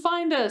you can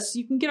find us.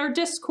 You can get our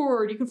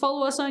Discord, you can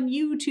follow us on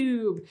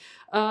YouTube,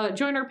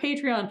 join our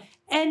Patreon,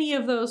 any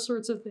of those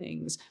sorts of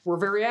things. We're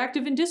very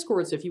active in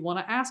Discord, so if you want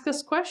to ask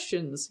us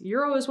questions,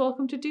 you're always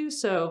welcome to do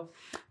so.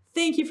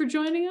 Thank you for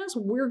joining us.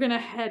 We're going to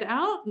head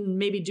out and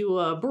maybe do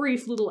a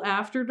brief little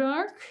After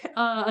Dark,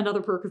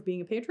 another perk of being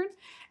a patron,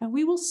 and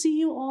we will see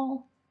you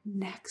all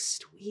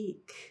next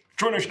week.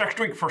 Join us next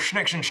week for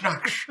Snacks and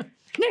Snacks.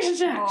 Snacks and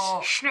Snacks!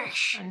 Oh,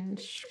 Snacks. and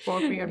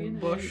Scorpion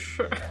Bush.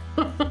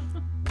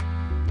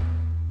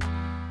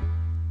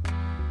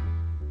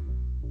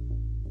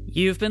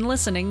 You've been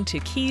listening to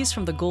Keys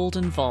from the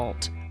Golden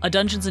Vault, a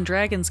Dungeons &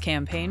 Dragons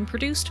campaign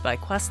produced by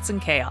Quests and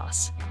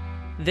Chaos.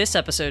 This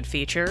episode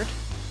featured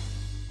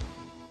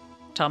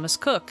Thomas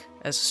Cook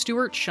as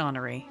Stuart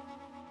Shaunery,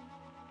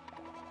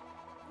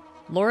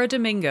 Laura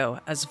Domingo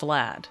as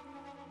Vlad,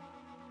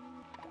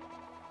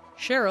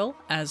 Cheryl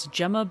as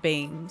Gemma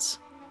Baines,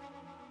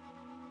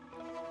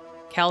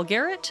 Cal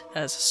Garrett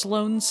as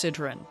Sloane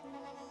Sidran,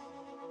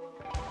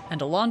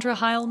 and Alondra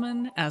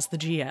Heilman as the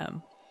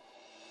GM.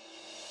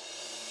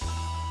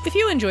 If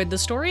you enjoyed the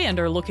story and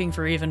are looking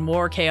for even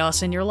more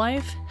chaos in your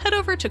life, head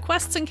over to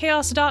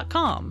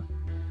questsandchaos.com.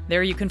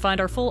 There you can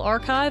find our full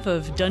archive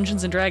of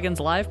Dungeons &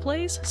 Dragons live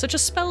plays, such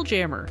as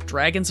Spelljammer,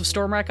 Dragons of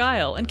Stormwreck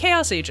Isle, and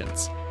Chaos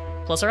Agents,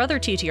 plus our other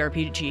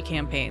TTRPG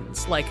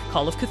campaigns, like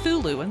Call of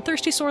Cthulhu and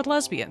Thirsty Sword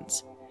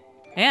Lesbians.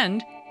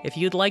 And, if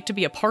you'd like to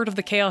be a part of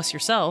the chaos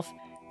yourself,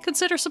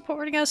 consider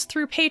supporting us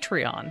through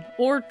Patreon,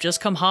 or just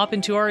come hop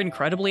into our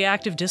incredibly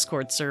active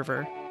Discord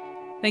server.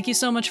 Thank you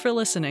so much for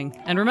listening,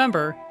 and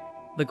remember,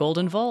 the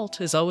Golden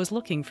Vault is always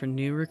looking for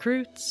new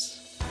recruits.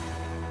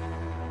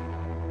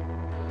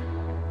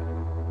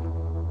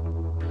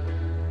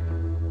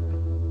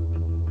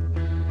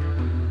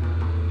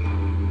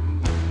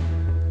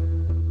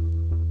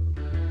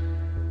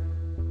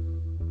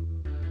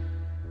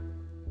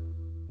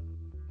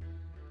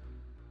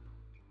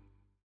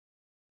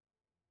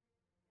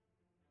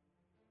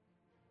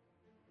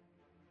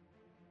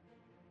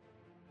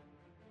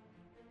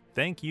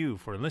 Thank you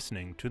for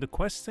listening to the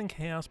Quests and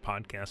Chaos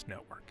Podcast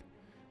Network.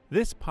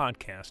 This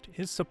podcast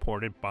is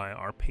supported by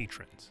our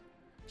patrons,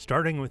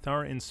 starting with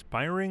our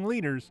inspiring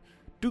leaders,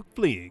 Duke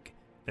Fleeg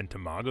and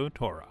Tamago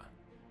Tora.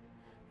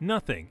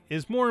 Nothing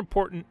is more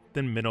important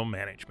than middle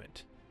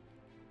management.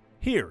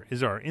 Here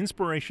is our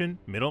inspiration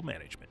middle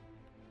management.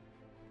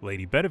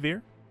 Lady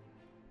Bedivere,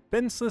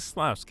 Ben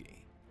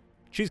Slislawski,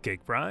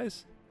 Cheesecake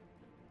Fries,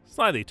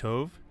 Slyly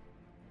Tove,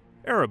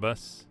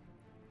 Erebus,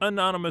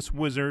 Anonymous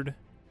Wizard,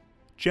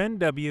 Jen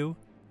W.,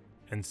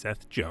 and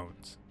Seth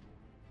Jones.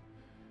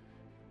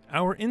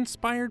 Our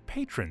inspired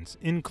patrons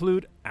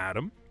include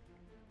Adam,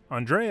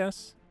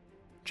 Andreas,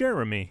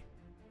 Jeremy,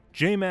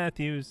 Jay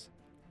Matthews,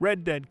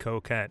 Red Dead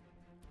Coquette,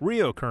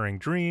 Reoccurring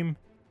Dream,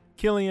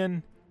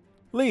 Killian,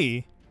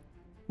 Lee,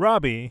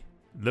 Robbie,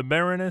 the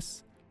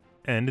Baroness,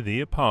 and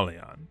the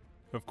Apollyon.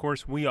 Of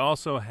course, we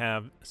also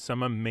have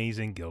some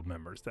amazing guild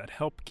members that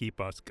help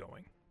keep us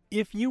going.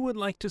 If you would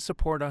like to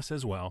support us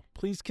as well,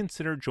 please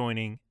consider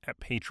joining at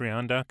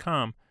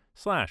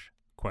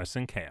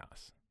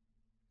patreon.com/questsandchaos.